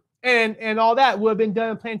sugar and all that would have been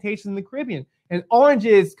done in plantations in the Caribbean. And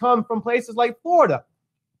oranges come from places like Florida.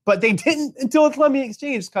 But they didn't until the Columbian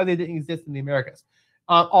Exchange because they didn't exist in the Americas.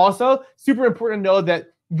 Also, super important to know that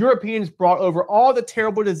Europeans brought over all the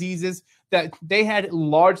terrible diseases that they had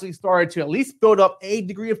largely started to at least build up a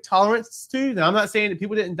degree of tolerance to. Now, I'm not saying that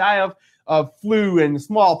people didn't die flu and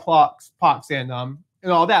smallpox and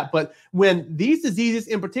all that. But when these diseases,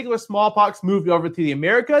 in particular smallpox, moved over to the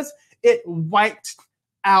Americas, it wiped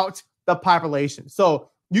out the population. So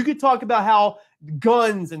you could talk about how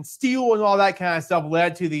guns and steel and all that kind of stuff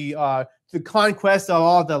led to the conquest of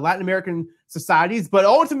all the Latin American societies, but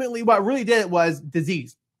ultimately what really did it was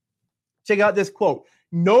disease. Check out this quote.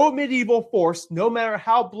 No medieval force, no matter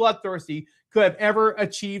how bloodthirsty, could have ever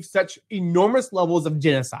achieved such enormous levels of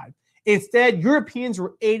genocide. Instead, Europeans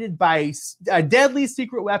were aided by a deadly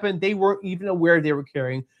secret weapon they weren't even aware they were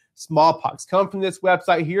carrying, smallpox. Come from this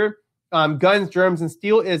website here. Guns, Germs, and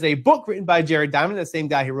Steel is a book written by Jared Diamond, the same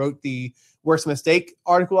guy who wrote the Worst Mistake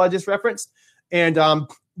article I just referenced. And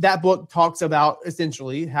that book talks about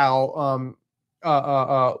essentially how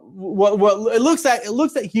what it looks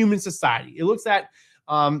at human society. It looks at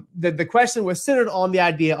the question was centered on the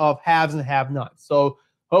idea of haves and have-nots. So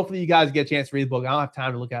hopefully you guys get a chance to read the book. I don't have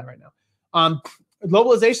time to look at it right now.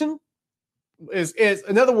 Globalization is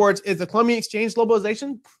in other words, is the Columbian Exchange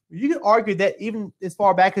globalization. You could argue that even as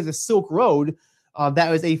far back as the Silk Road, that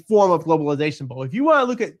was a form of globalization. But if you want to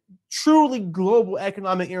look at truly global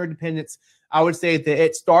economic interdependence, I would say that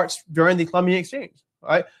it starts during the Columbian Exchange.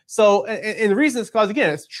 Right. So, and the reason is because, again,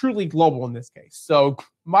 it's truly global in this case. So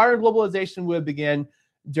modern globalization would begin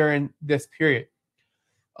during this period.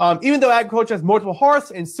 Even though agriculture has multiple hearths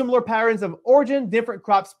and similar patterns of origin, different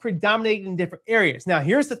crops predominate in different areas. Now,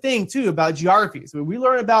 here's the thing, too, about geographies. When we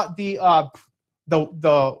learn about the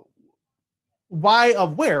why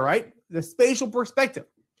of where, right? The spatial perspective.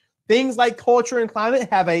 Things like culture and climate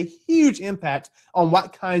have a huge impact on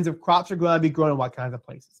what kinds of crops are going to be grown in what kinds of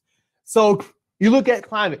places. So you look at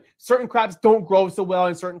climate. Certain crops don't grow so well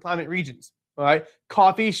in certain climate regions. All right,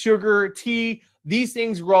 coffee, sugar, tea, these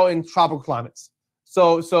things grow in tropical climates.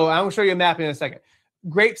 So I'm going to show you a map in a second.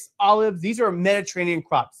 Grapes, olives, these are Mediterranean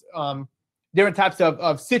crops. Different types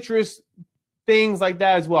of citrus, things like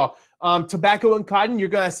that as well. Tobacco and cotton, you're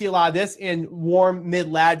going to see a lot of this in warm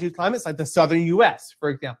mid-latitude climates like the southern U.S., for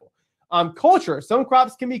example. Culture, some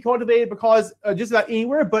crops can be cultivated because just about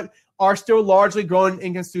anywhere, but are still largely grown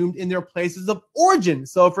and consumed in their places of origin.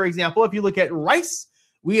 So, for example, if you look at rice,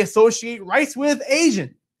 we associate rice with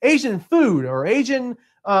Asian food or Asian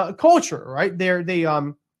culture, right?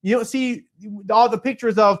 You don't see all the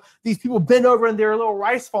pictures of these people bent over in their little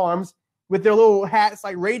rice farms with their little hats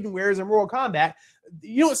like Raiden wears in Mortal Kombat.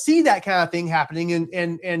 You don't see that kind of thing happening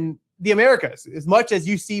in the Americas as much as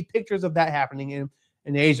you see pictures of that happening in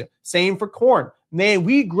Asia. Same for corn. Man,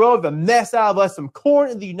 we grow the mess out of us some corn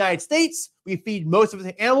in the United States. We feed most of it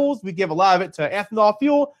to animals. We give a lot of it to ethanol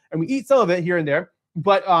fuel, and we eat some of it here and there.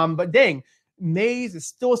 But dang, maize is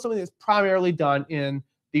still something that's primarily done in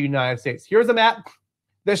the United States. Here's a map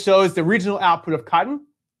that shows the regional output of cotton.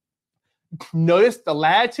 Notice the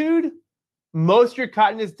latitude. Most of your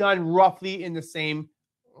cotton is done roughly in the same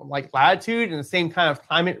latitude and the same kind of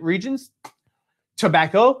climate regions.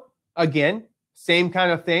 Tobacco, again, same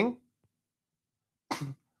kind of thing.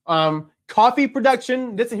 Coffee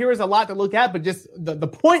production, here is a lot to look at, but just the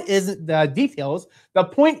point isn't the details. The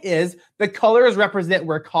point is the colors represent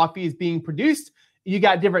where coffee is being produced. You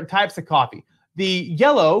got different types of coffee. The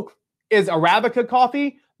yellow is Arabica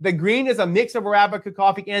coffee. The green is a mix of Arabica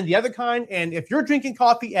coffee and the other kind. And if you're drinking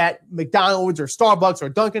coffee at McDonald's or Starbucks or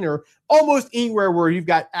Dunkin' or almost anywhere where you've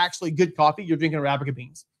got actually good coffee, you're drinking Arabica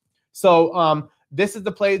beans. So these are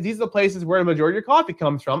the places where the majority of coffee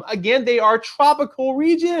comes from. Again, they are tropical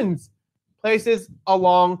regions, places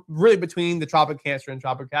along really between the Tropic Cancer and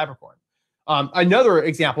Tropic Capricorn. Another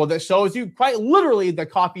example that shows you quite literally the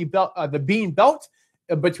coffee belt, the bean belt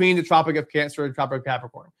between the Tropic of Cancer and Tropic of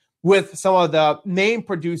Capricorn, with some of the main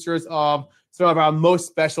producers of some of our most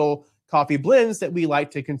special coffee blends that we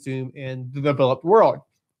like to consume in the developed world.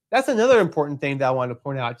 That's another important thing that I want to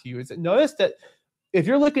point out to you is that notice that if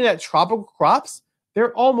you're looking at tropical crops,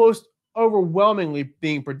 they're almost overwhelmingly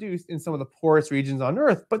being produced in some of the poorest regions on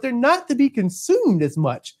Earth, but they're not to be consumed as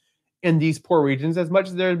much in these poor regions as much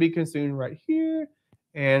as they're to be consumed right here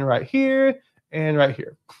and right here and right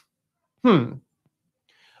here.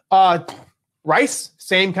 Rice,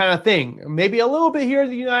 same kind of thing. Maybe a little bit here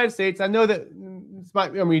in the United States. I know that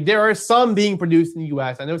there are some being produced in the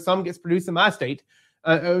U.S. I know some gets produced in my state.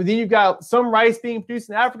 Then you've got some rice being produced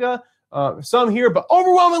in Africa, some here, but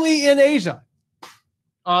overwhelmingly in Asia.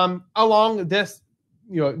 Along this,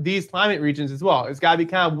 these climate regions as well. It's got to be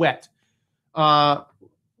kind of wet.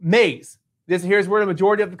 Maize. Here's where the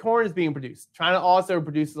majority of the corn is being produced. China also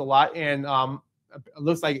produces a lot, and it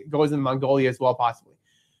looks like it goes in Mongolia as well, possibly.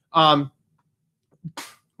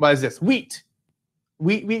 What is this? Wheat.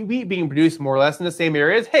 wheat being produced more or less in the same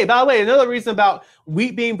areas. Hey, by the way, another reason about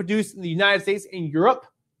wheat being produced in the United States and Europe,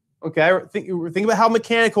 okay, think about how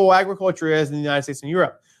mechanical agriculture is in the United States and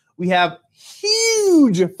Europe. We have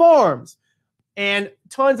huge farms and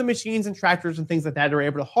tons of machines and tractors and things like that are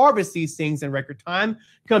able to harvest these things in record time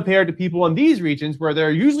compared to people in these regions where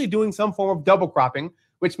they're usually doing some form of double cropping,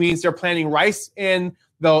 which means they're planting rice in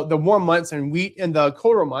the warm months and wheat in the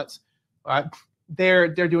colder months. All right, they're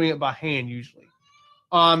doing it by hand usually.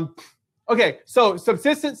 Okay, so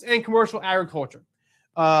subsistence and commercial agriculture.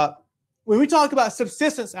 When we talk about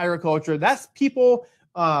subsistence agriculture, that's people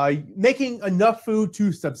making enough food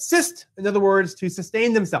to subsist, in other words, to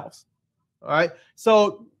sustain themselves. All right,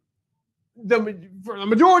 so for the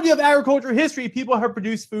majority of agriculture history, people have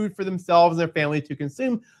produced food for themselves and their family to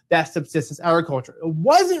consume. That's subsistence agriculture. It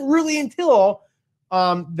wasn't really until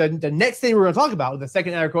the next thing we're going to talk about, the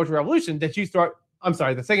second agricultural revolution, that you start,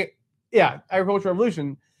 agricultural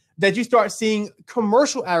revolution, that you start seeing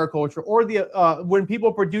commercial agriculture, or when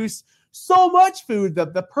people produce so much food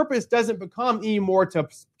that the purpose doesn't become anymore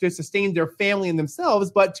to sustain their family and themselves,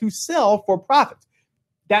 but to sell for profit.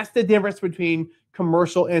 That's the difference between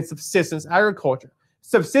commercial and subsistence agriculture.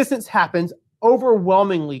 Subsistence happens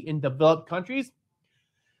overwhelmingly in developed countries.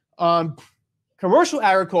 Commercial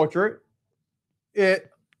agriculture, I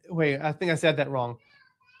think I said that wrong.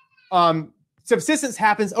 Subsistence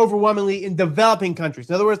happens overwhelmingly in developing countries.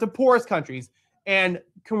 In other words, the poorest countries. And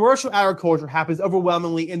commercial agriculture happens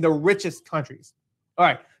overwhelmingly in the richest countries. All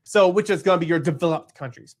right, so which is going to be your developed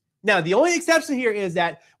countries. Now, the only exception here is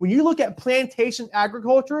that when you look at plantation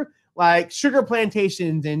agriculture, like sugar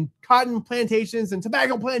plantations and cotton plantations and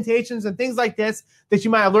tobacco plantations and things like this that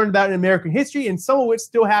you might have learned about in American history, and some of which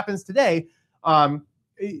still happens today,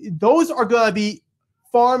 those are going to be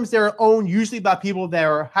farms that are owned usually by people that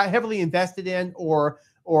are heavily invested in or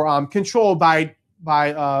controlled by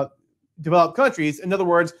developed countries. In other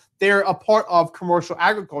words, they're a part of commercial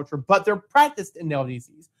agriculture, but they're practiced in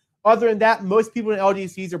LDCs. Other than that, most people in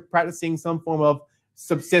LDCs are practicing some form of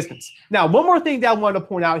subsistence. Now, one more thing that I want to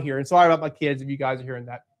point out here, and sorry about my kids if you guys are hearing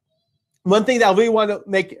that. One thing that I really want to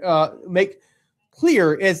make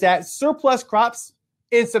clear is that surplus crops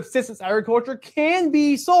in subsistence agriculture can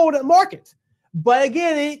be sold at market. But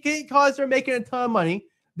again, because they're making a ton of money,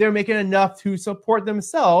 they're making enough to support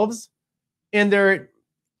themselves, and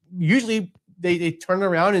usually they turn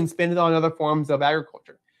around and spend it on other forms of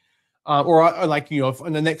agriculture. Or like,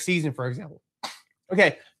 in the next season, for example.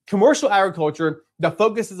 Okay, commercial agriculture, the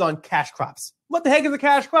focus is on cash crops. What the heck is a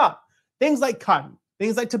cash crop? Things like cotton,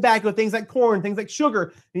 things like tobacco, things like corn, things like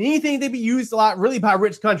sugar, and anything that be used a lot really by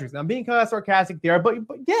rich countries. Now, I'm being kind of sarcastic there, but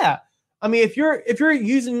yeah. I mean, if you're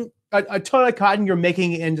using a ton of cotton, you're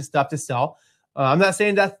making it into stuff to sell. I'm not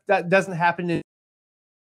saying that doesn't happen in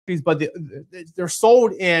countries, but they're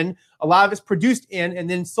sold in, a lot of it's produced in and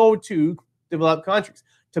then sold to developed countries.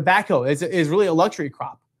 Tobacco is really a luxury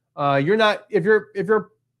crop. You're not, if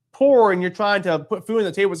you're poor and you're trying to put food on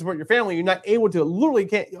the table to support your family, you're not able to, literally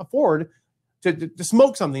can't afford to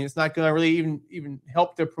smoke something. It's not going to really even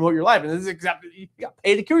help to promote your life. And this is exactly, you got to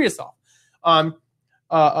pay to cure yourself. A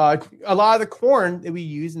lot of the corn that we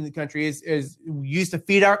use in the country is used to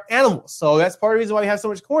feed our animals. So that's part of the reason why we have so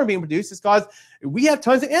much corn being produced, is because we have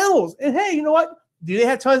tons of animals. And hey, you know what? Do they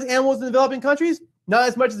have tons of animals in developing countries? Not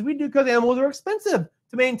as much as we do, because animals are expensive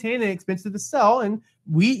to maintain and expensive to sell, and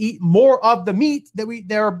we eat more of the meat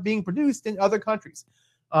that are being produced in other countries.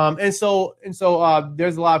 And so there's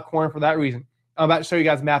a lot of corn for that reason. I'm about to show you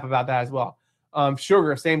guys a map about that as well.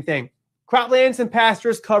 Sugar, same thing. Croplands and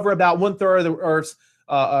pastures cover about 1/3 of the Earth's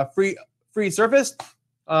free surface.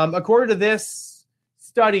 According to this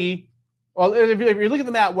study, well, if you look at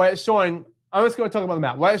the map, what it's showing, I'm just going to talk about the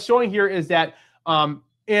map. What it's showing here is that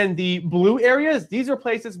in the blue areas, these are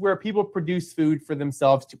places where people produce food for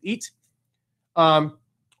themselves to eat,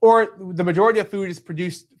 or the majority of food is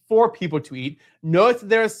produced for people to eat. Notice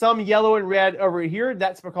there's some yellow and red over here.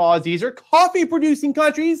 That's because these are coffee-producing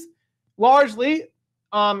countries. Largely,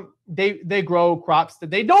 they grow crops that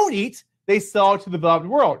they don't eat. They sell to the developed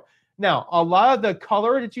world. Now, a lot of the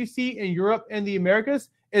color that you see in Europe and the Americas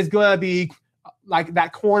is going to be like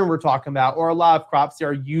that corn we're talking about, or a lot of crops that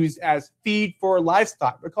are used as feed for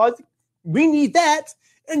livestock, because we need that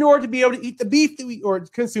in order to be able to eat the beef or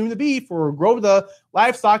consume the beef, or grow the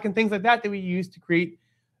livestock and things like that we use to create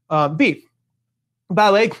beef. By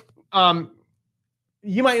the way,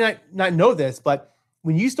 you might not know this, but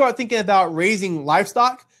when you start thinking about raising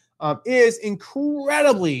livestock, is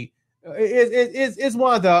incredibly is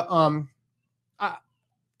one of the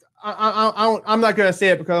I'm not going to say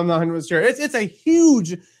it because I'm not 100% sure. It's a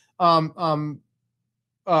huge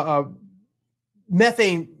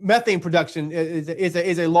methane production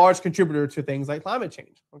is a large contributor to things like climate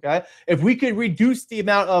change. Okay, if we could reduce the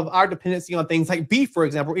amount of our dependency on things like beef, for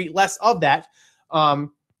example, or eat less of that,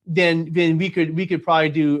 then we could probably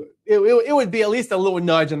do it. It would be at least a little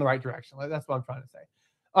nudge in the right direction. Like, that's what I'm trying to say.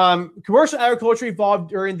 Commercial agriculture evolved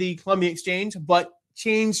during the Columbia Exchange, but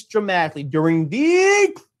changed dramatically during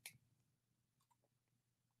the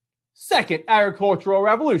Second Agricultural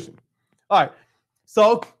Revolution. All right,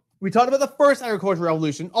 so we talked about the First Agricultural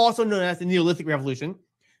Revolution, also known as the Neolithic Revolution.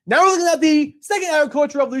 Now we're looking at the Second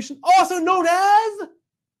Agricultural Revolution, also known as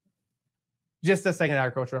just the Second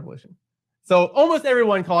Agricultural Revolution. So almost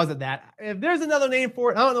everyone calls it that. If there's another name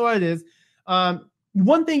for it, I don't know what it is.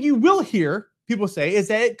 One thing you will hear people say is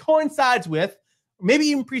that it coincides with, maybe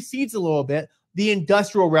even precedes a little bit, the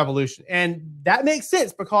Industrial Revolution. And that makes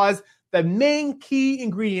sense because the main key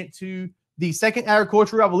ingredient to the Second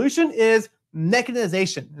Agricultural Revolution is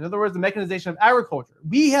mechanization. In other words, the mechanization of agriculture.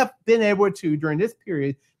 We have been able to, during this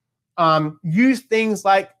period, use things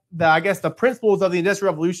like the principles of the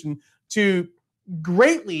Industrial Revolution to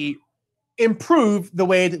greatly improve the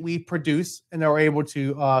way that we produce and are able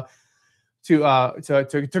to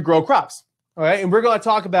grow crops. All right, and we're going to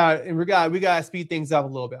talk about it, and we got to speed things up a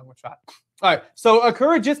little bit. I'm going to try. All right, so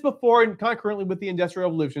occurred just before and concurrently with the Industrial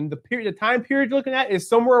Revolution. The time period you're looking at is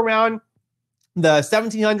somewhere around the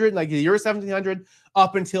 1700, like the year 1700,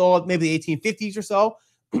 up until maybe the 1850s or so.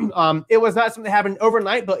 It was not something that happened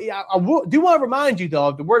overnight, but yeah, do want to remind you though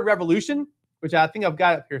of the word revolution, which I think I've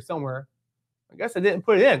got up here somewhere. I guess I didn't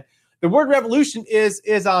put it in. The word revolution is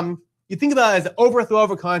you think about it as an overthrow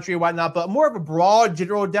of a country or whatnot, but more of a broad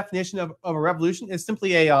general definition of a revolution is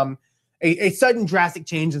simply a sudden drastic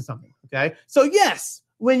change in something. Okay, so yes,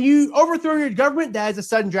 when you overthrow your government, that is a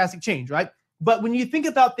sudden drastic change, right? But when you think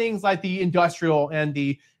about things like the industrial and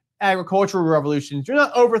the agricultural revolutions, you're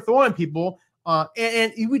not overthrowing people.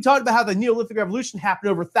 And we talked about how the Neolithic Revolution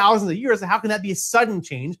happened over thousands of years. How can that be a sudden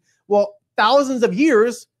change? Well, thousands of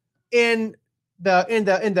years in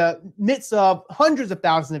the midst of hundreds of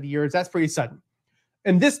thousands of years, that's pretty sudden.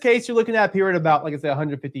 In this case, you're looking at a period about, like I said,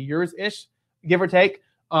 150 years-ish, give or take.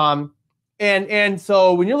 And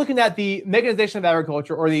so when you're looking at the mechanization of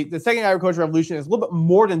agriculture, or the Second Agricultural Revolution, is a little bit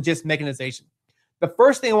more than just mechanization. The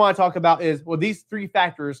first thing I want to talk about is, well, these three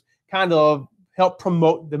factors kind of help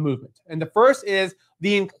promote the movement. And the first is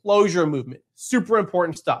the enclosure movement. Super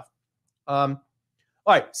important stuff. All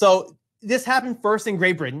right, so this happened first in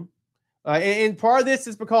Great Britain. And part of this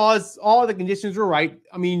is because all the conditions were right.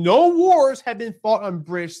 I mean, no wars had been fought on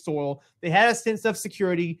British soil. They had a sense of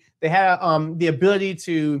security. They had the ability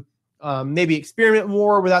to maybe experiment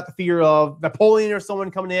more without the fear of Napoleon or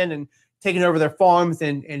someone coming in and taking over their farms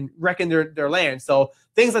and wrecking their land. So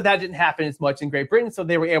things like that didn't happen as much in Great Britain, so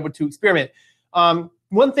they were able to experiment.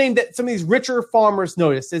 One thing that some of these richer farmers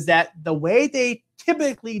noticed is that the way they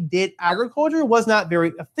typically did agriculture was not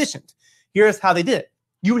very efficient. Here's how they did it.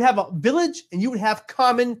 You would have a village and you would have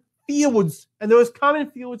common fields, and those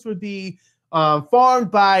common fields would be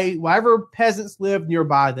farmed by whatever peasants lived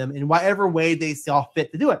nearby them in whatever way they saw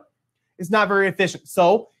fit to do it. It's not very efficient.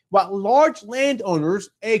 So what large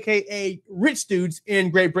landowners, aka rich dudes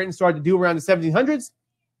in Great Britain, started to do around the 1700s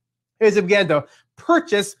is they began to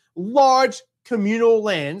purchase large communal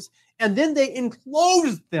lands, and then they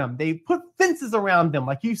enclosed them. They put fences around them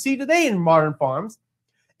like you see today in modern farms.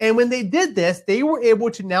 And when they did this, they were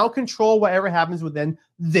able to now control whatever happens within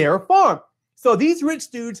their farm. So these rich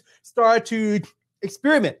dudes started to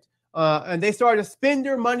experiment, and they started to spend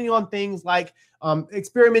their money on things like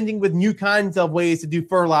experimenting with new kinds of ways to do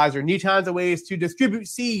fertilizer, new kinds of ways to distribute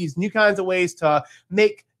seeds, new kinds of ways to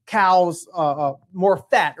make cows more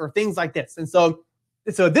fat, or things like this. And so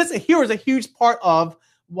this here is a huge part of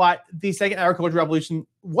what the Second Agricultural Revolution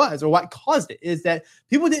was, or what caused it, is that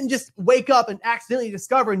people didn't just wake up and accidentally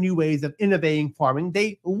discover new ways of innovating farming.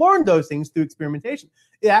 They learned those things through experimentation.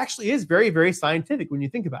 It actually is very, very scientific when you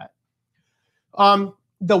think about it.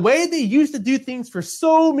 The way they used to do things for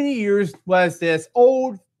so many years was this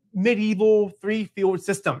old medieval three-field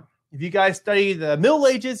system. If you guys study the Middle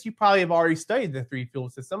Ages, you probably have already studied the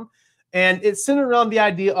three-field system. And it's centered around the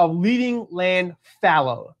idea of leaving land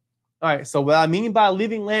fallow. All right, so what I mean by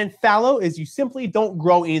leaving land fallow is you simply don't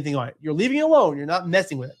grow anything on it. You're leaving it alone. You're not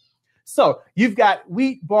messing with it. So you've got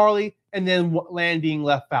wheat, barley, and then land being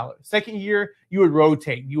left fallow. Second year, you would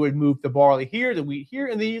rotate. You would move the barley here, the wheat here,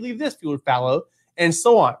 and then you leave this field fallow, and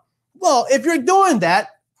so on. Well, if you're doing that,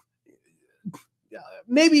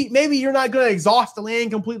 maybe you're not going to exhaust the land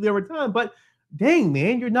completely over time, but dang,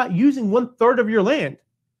 man, you're not using 1/3 of your land.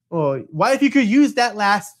 Well, what if you could use that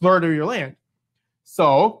last third of your land?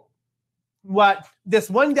 So what this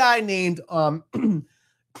one guy named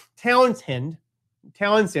Townsend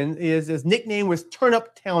is, his nickname was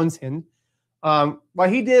Turnip Townsend. What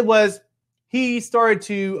he did was he started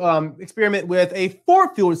to experiment with a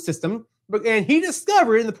 4-field system, and he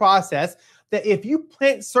discovered in the process that if you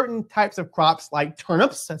plant certain types of crops like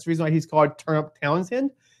turnips, that's the reason why he's called Turnip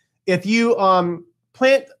Townsend. If you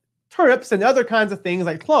plant turnips and other kinds of things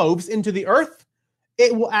like cloves into the earth,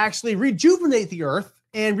 it will actually rejuvenate the earth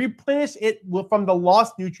and replenish it from the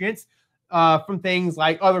lost nutrients from things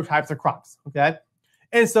like other types of crops. Okay,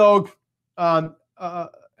 and so I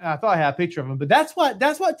thought I had a picture of him, but that's what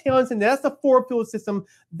Townsend. That's the 4-field system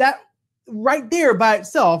that right there by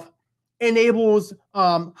itself enables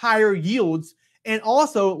higher yields and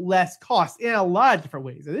also less cost in a lot of different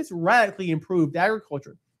ways. And this radically improved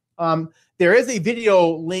agriculture. There is a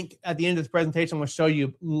video link at the end of this presentation. I'm going to show you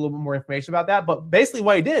a little bit more information about that. But basically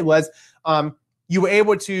what he did was you were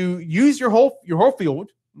able to use your whole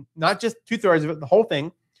field, not just 2/3 of it, the whole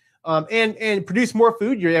thing, and produce more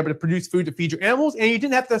food. You're able to produce food to feed your animals, and you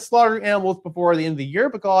didn't have to slaughter animals before the end of the year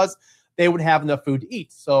because they would have enough food to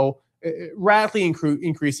eat. So it radically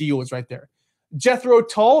increased the yields right there. Jethro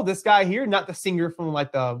Tull, this guy here, not the singer from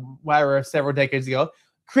like the whatever several decades ago,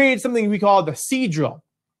 created something we call the seed drill.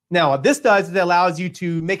 Now, what this does is it allows you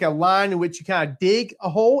to make a line in which you kind of dig a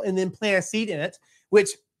hole and then plant a seed in it, which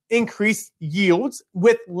increase yields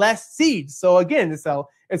with less seeds. So again, it's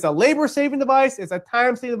a labor-saving device, it's a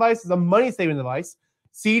time-saving device, it's a money-saving device.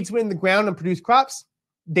 Seeds went in the ground and produced crops.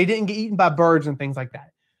 They didn't get eaten by birds and things like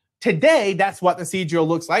that. Today, that's what the seed drill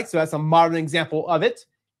looks like. So that's a modern example of it.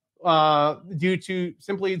 Due to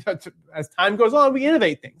simply, as time goes on, we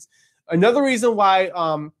innovate things. Another reason why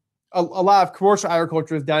a lot of commercial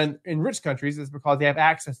agriculture is done in rich countries is because they have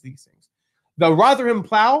access to these things. The Rotherham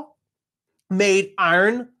plow made of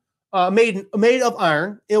iron.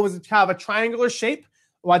 It was kind of a triangular shape.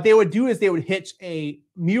 What they would do is they would hitch a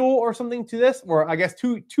mule or something to this, or I guess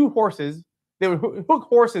two horses. They would hook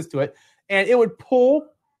horses to it, and it would pull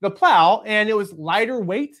the plow, and it was lighter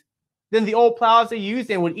weight than the old plows they used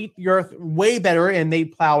and would eat the earth way better and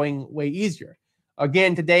made plowing way easier.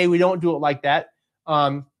 Again, today we don't do it like that.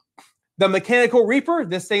 The mechanical reaper,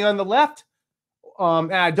 this thing on the left,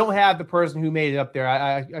 and I don't have the person who made it up there.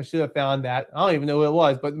 I should have found that. I don't even know who it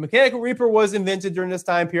was, but the mechanical reaper was invented during this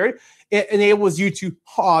time period. It enables you to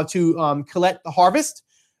collect the harvest.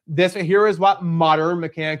 This right here is what modern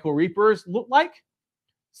mechanical reapers look like.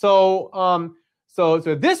 So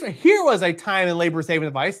this right here was a time and labor saving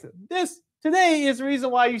device. This today is the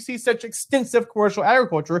reason why you see such extensive commercial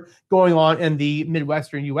agriculture going on in the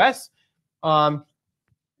Midwestern U.S.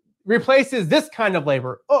 Replaces this kind of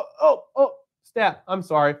labor. Stat. I'm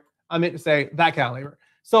sorry. I meant to say that kind of labor.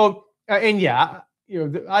 So, and yeah,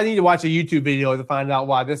 I need to watch a YouTube video to find out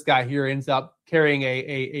why this guy here ends up carrying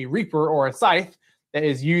a reaper or a scythe that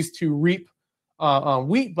is used to reap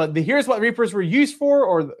wheat. But here's what reapers were used for,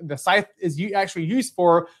 or the scythe is actually used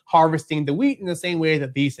for harvesting the wheat in the same way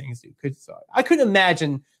that these things do. Because I couldn't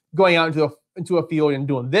imagine going out into a field and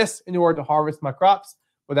doing this in order to harvest my crops.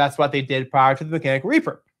 But that's what they did prior to the mechanical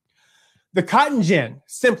reaper. The cotton gin,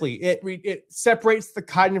 simply, it separates the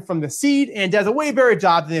cotton from the seed and does a way better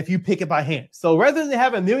job than if you pick it by hand. So rather than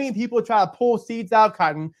have 1 million people try to pull seeds out of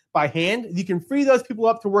cotton by hand, you can free those people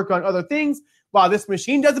up to work on other things, while this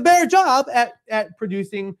machine does a better job at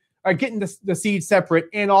producing or getting the seeds separate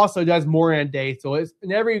and also does more in a day. So it's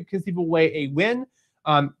in every conceivable way a win.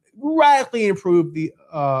 Radically improved the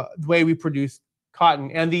way we produce cotton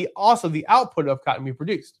and also the output of cotton we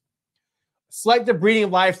produced. Selective breeding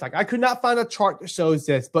of livestock. I could not find a chart that shows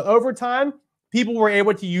this, but over time, people were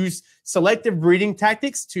able to use selective breeding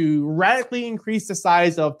tactics to radically increase the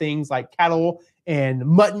size of things like cattle and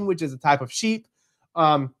mutton, which is a type of sheep.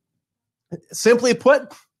 Simply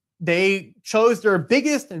put, they chose their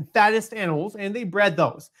biggest and fattest animals and they bred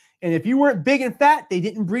those. And if you weren't big and fat, they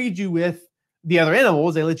didn't breed you with the other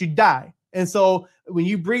animals. They let you die. And so when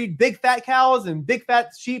you breed big fat cows and big fat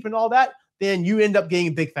sheep and all that, then you end up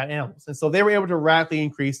getting big fat animals. And so they were able to radically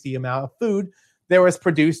increase the amount of food that was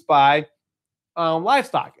produced by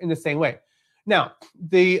livestock in the same way. Now,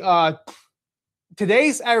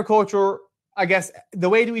 today's agriculture, I guess the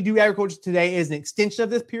way that we do agriculture today is an extension of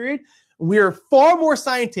this period. We're far more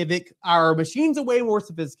scientific. Our machines are way more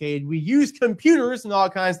sophisticated. We use computers in all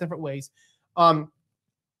kinds of different ways.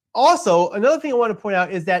 Also, another thing I want to point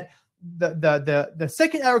out is that the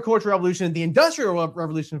second agricultural revolution, the industrial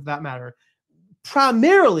revolution for that matter,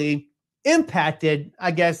 primarily impacted, I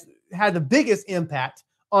guess, had the biggest impact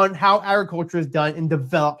on how agriculture is done in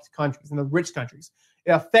developed countries, in the rich countries. It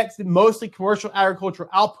affects mostly commercial agricultural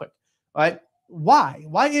output, right? Why?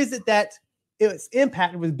 Why is it that its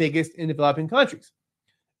impact was biggest in developing countries.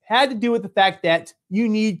 Had to do with the fact that you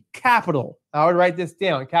need capital. I would write this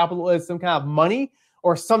down. Capital is some kind of money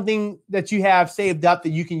or something that you have saved up that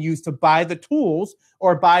you can use to buy the tools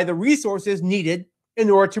or buy the resources needed in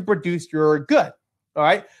order to produce your good. All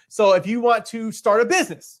right. So if you want to start a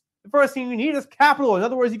business, the first thing you need is capital. In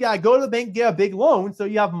other words, you got to go to the bank, get a big loan so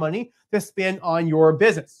you have money to spend on your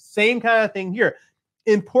business. Same kind of thing here.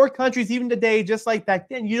 In poor countries, even today, just like back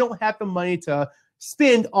then, you don't have the money to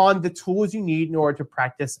spend on the tools you need in order to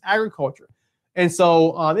practice agriculture. And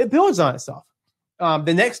so it builds on itself.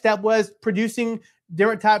 The next step was producing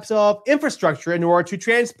different types of infrastructure in order to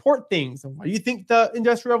transport things. And what do you think the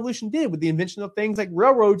Industrial Revolution did with the invention of things like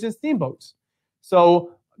railroads and steamboats?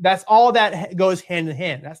 So that's all that goes hand in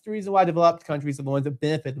hand. That's the reason why developed countries are the ones that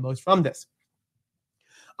benefit the most from this.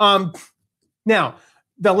 Now,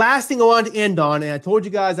 the last thing I wanted to end on, and I told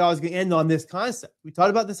you guys I was going to end on this concept. We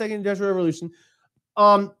talked about the Second Industrial Revolution.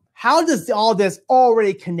 How does all this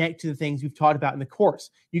already connect to the things we've taught about in the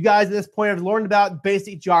course? You guys at this point have learned about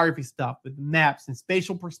basic geography stuff with maps and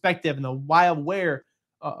spatial perspective and the why of where.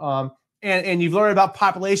 And you've learned about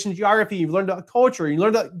population geography. You've learned about culture. You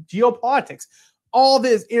learned about geopolitics. All of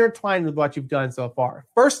this intertwined with what you've done so far.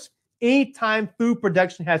 First, anytime food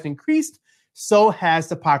production has increased, so has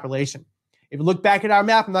the population. If you look back at our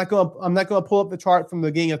map, I'm not going to pull up the chart from the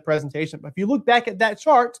beginning of the presentation, but if you look back at that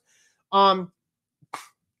chart, food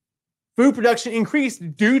production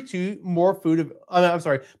increased due to more food.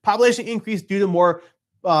 Population increased due to more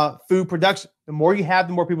food production. The more you have,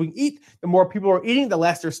 the more people can eat. The more people are eating, the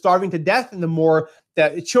less they're starving to death, and the more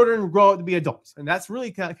that children grow up to be adults. And that's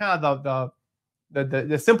really kind of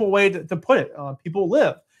the simple way to put it. People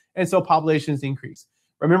live, and so populations increase.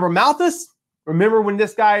 Remember Malthus? Remember when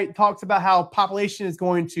this guy talks about how population is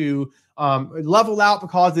going to level out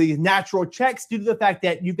because of these natural checks due to the fact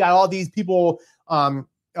that you've got all these people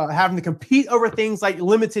having to compete over things like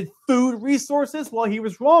limited food resources? Well, he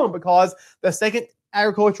was wrong, because the second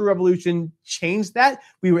agricultural revolution changed that.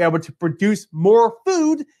 We were able to produce more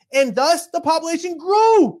food, and thus the population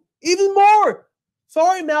grew even more.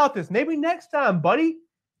 Sorry, Malthus. Maybe next time, buddy.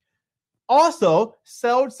 Also,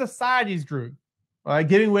 settled societies grew,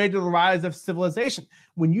 giving way to the rise of civilization.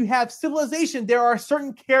 When you have civilization, there are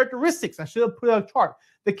certain characteristics. I should have put out a chart.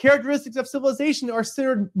 The characteristics of civilization are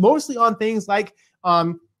centered mostly on things like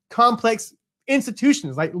complex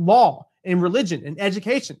institutions like law and religion and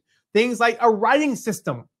education. Things like a writing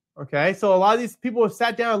system. Okay, so a lot of these people have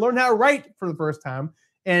sat down and learned how to write for the first time,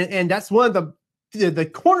 and that's one of the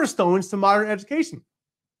cornerstones to modern education.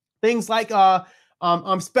 Things like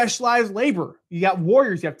specialized labor. You got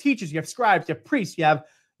warriors, you have teachers, you have scribes, you have priests, you have,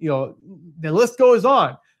 the list goes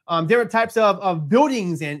on. Different types of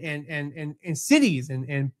buildings and cities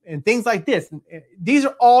and things like this. And these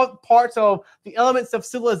are all parts of the elements of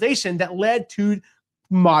civilization that led to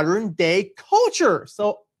modern day culture.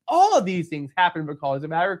 So all of these things happen because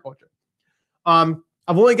of agriculture. I've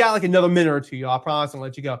only got like another minute or two, y'all. I promise I'll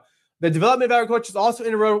let you go. The development of agriculture is also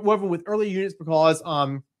interwoven with early units because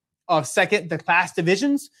of the class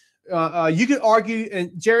divisions. You could argue,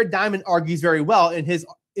 and Jared Diamond argues very well in his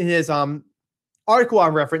article I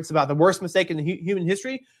referenced about the worst mistake in human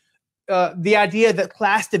history, the idea that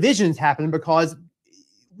class divisions happened because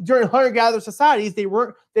during hunter-gatherer societies, there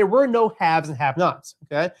were no haves and have-nots.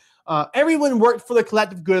 Okay, everyone worked for the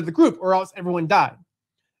collective good of the group, or else everyone died.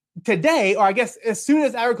 Today, or I guess as soon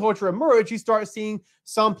as agriculture emerged, you start seeing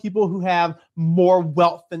some people who have more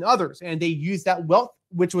wealth than others, and they use that wealth,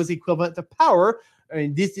 which was equivalent to power. I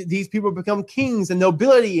mean, these people become kings and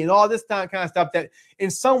nobility and all this kind of stuff that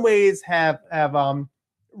in some ways have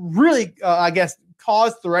really, I guess,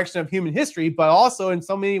 caused the direction of human history, but also in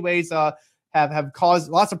so many ways have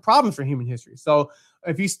caused lots of problems for human history. So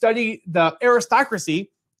if you study the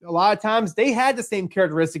aristocracy, a lot of times they had the same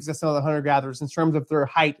characteristics as some of the hunter-gatherers in terms of their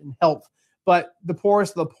height and health, but the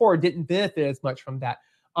poorest of the poor didn't benefit as much from that.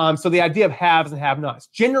 So the idea of haves and have-nots.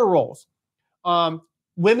 Gender roles.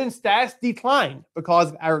 Women's status declined because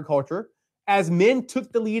of agriculture, as men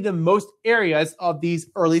took the lead in most areas of these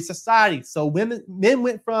early societies. So men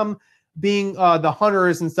went from being the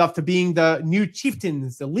hunters and stuff to being the new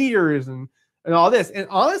chieftains, the leaders, and all this. And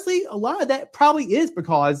honestly, a lot of that probably is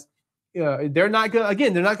because they're not going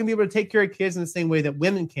to be able to take care of kids in the same way that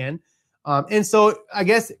women can. And so I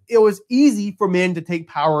guess it was easy for men to take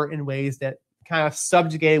power in ways that kind of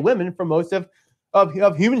subjugated women for most of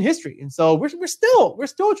human history. And so we're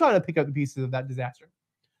still trying to pick up the pieces of that disaster.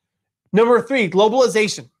 Number 3,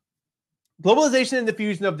 globalization. Globalization and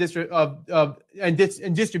diffusion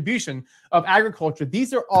and distribution of agriculture.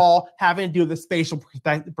 These are all having to do with the spatial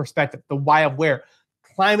perspective, the why of where.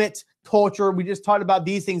 climate, culture. We just talked about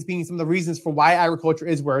these things being some of the reasons for why agriculture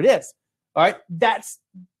is where it is. All right, that's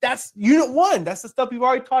unit 1. That's the stuff we've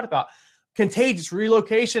already talked about. Contagious,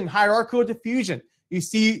 relocation, hierarchical diffusion. You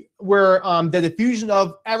see where the diffusion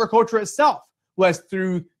of agriculture itself was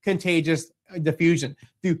through contagious diffusion,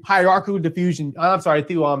 through hierarchical diffusion. I'm sorry,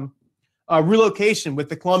 through relocation with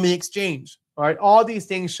the Columbian Exchange. All right, all these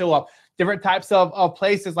things show up. Different types of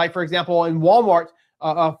places, like for example, in Walmart,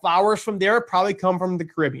 flowers from there probably come from the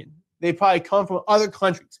Caribbean. They probably come from other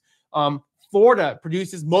countries. Florida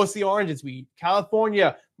produces mostly oranges we eat.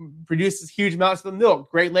 California produces huge amounts of the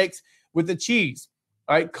milk. Great Lakes with the cheese.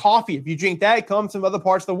 All right, coffee, if you drink that, it comes from other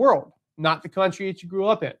parts of the world, not the country that you grew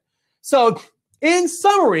up in. So, in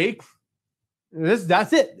summary,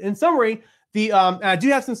 that's it. In summary, I do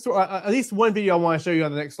have some at least one video I want to show you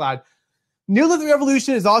on the next slide. Neolithic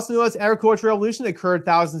Revolution is also known as Agricultural Revolution. It occurred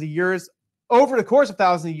thousands of years, over the course of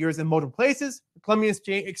thousands of years in multiple places. The Columbian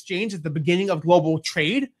Exchange is the beginning of global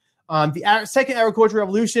trade. The second agricultural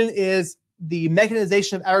revolution is the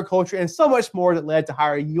mechanization of agriculture and so much more that led to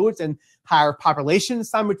higher yields and higher populations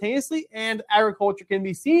simultaneously. And agriculture can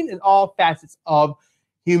be seen in all facets of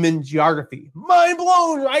human geography. Mind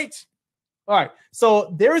blown, right? All right.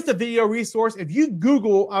 So there's the video resource. If you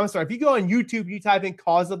go on YouTube, you type in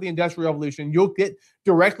cause of the Industrial Revolution, you'll get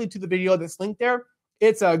directly to the video that's linked there.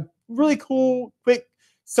 It's a really cool, quick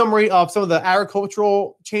summary of some of the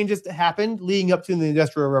agricultural changes that happened leading up to the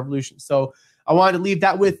Industrial Revolution. So I wanted to leave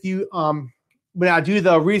that with you. When I do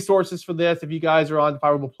the resources for this, if you guys are on the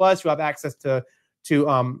Fiveable Plus, you have access to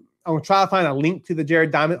I'm going to try to find a link to the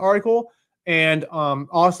Jared Diamond article. And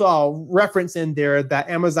also I'll reference in there that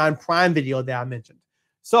Amazon Prime video that I mentioned.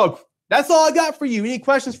 So that's all I got for you. Any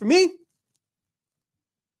questions for me?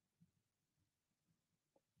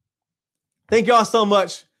 Thank you all so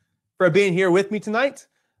much for being here with me tonight.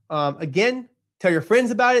 Again, tell your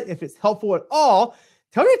friends about it if it's helpful at all.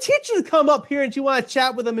 Tell your teacher to come up here and you want to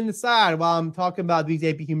chat with them in the side while I'm talking about these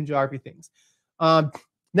AP Human Geography things.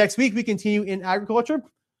 Next week, we continue in agriculture.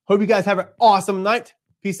 Hope you guys have an awesome night.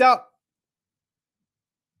 Peace out.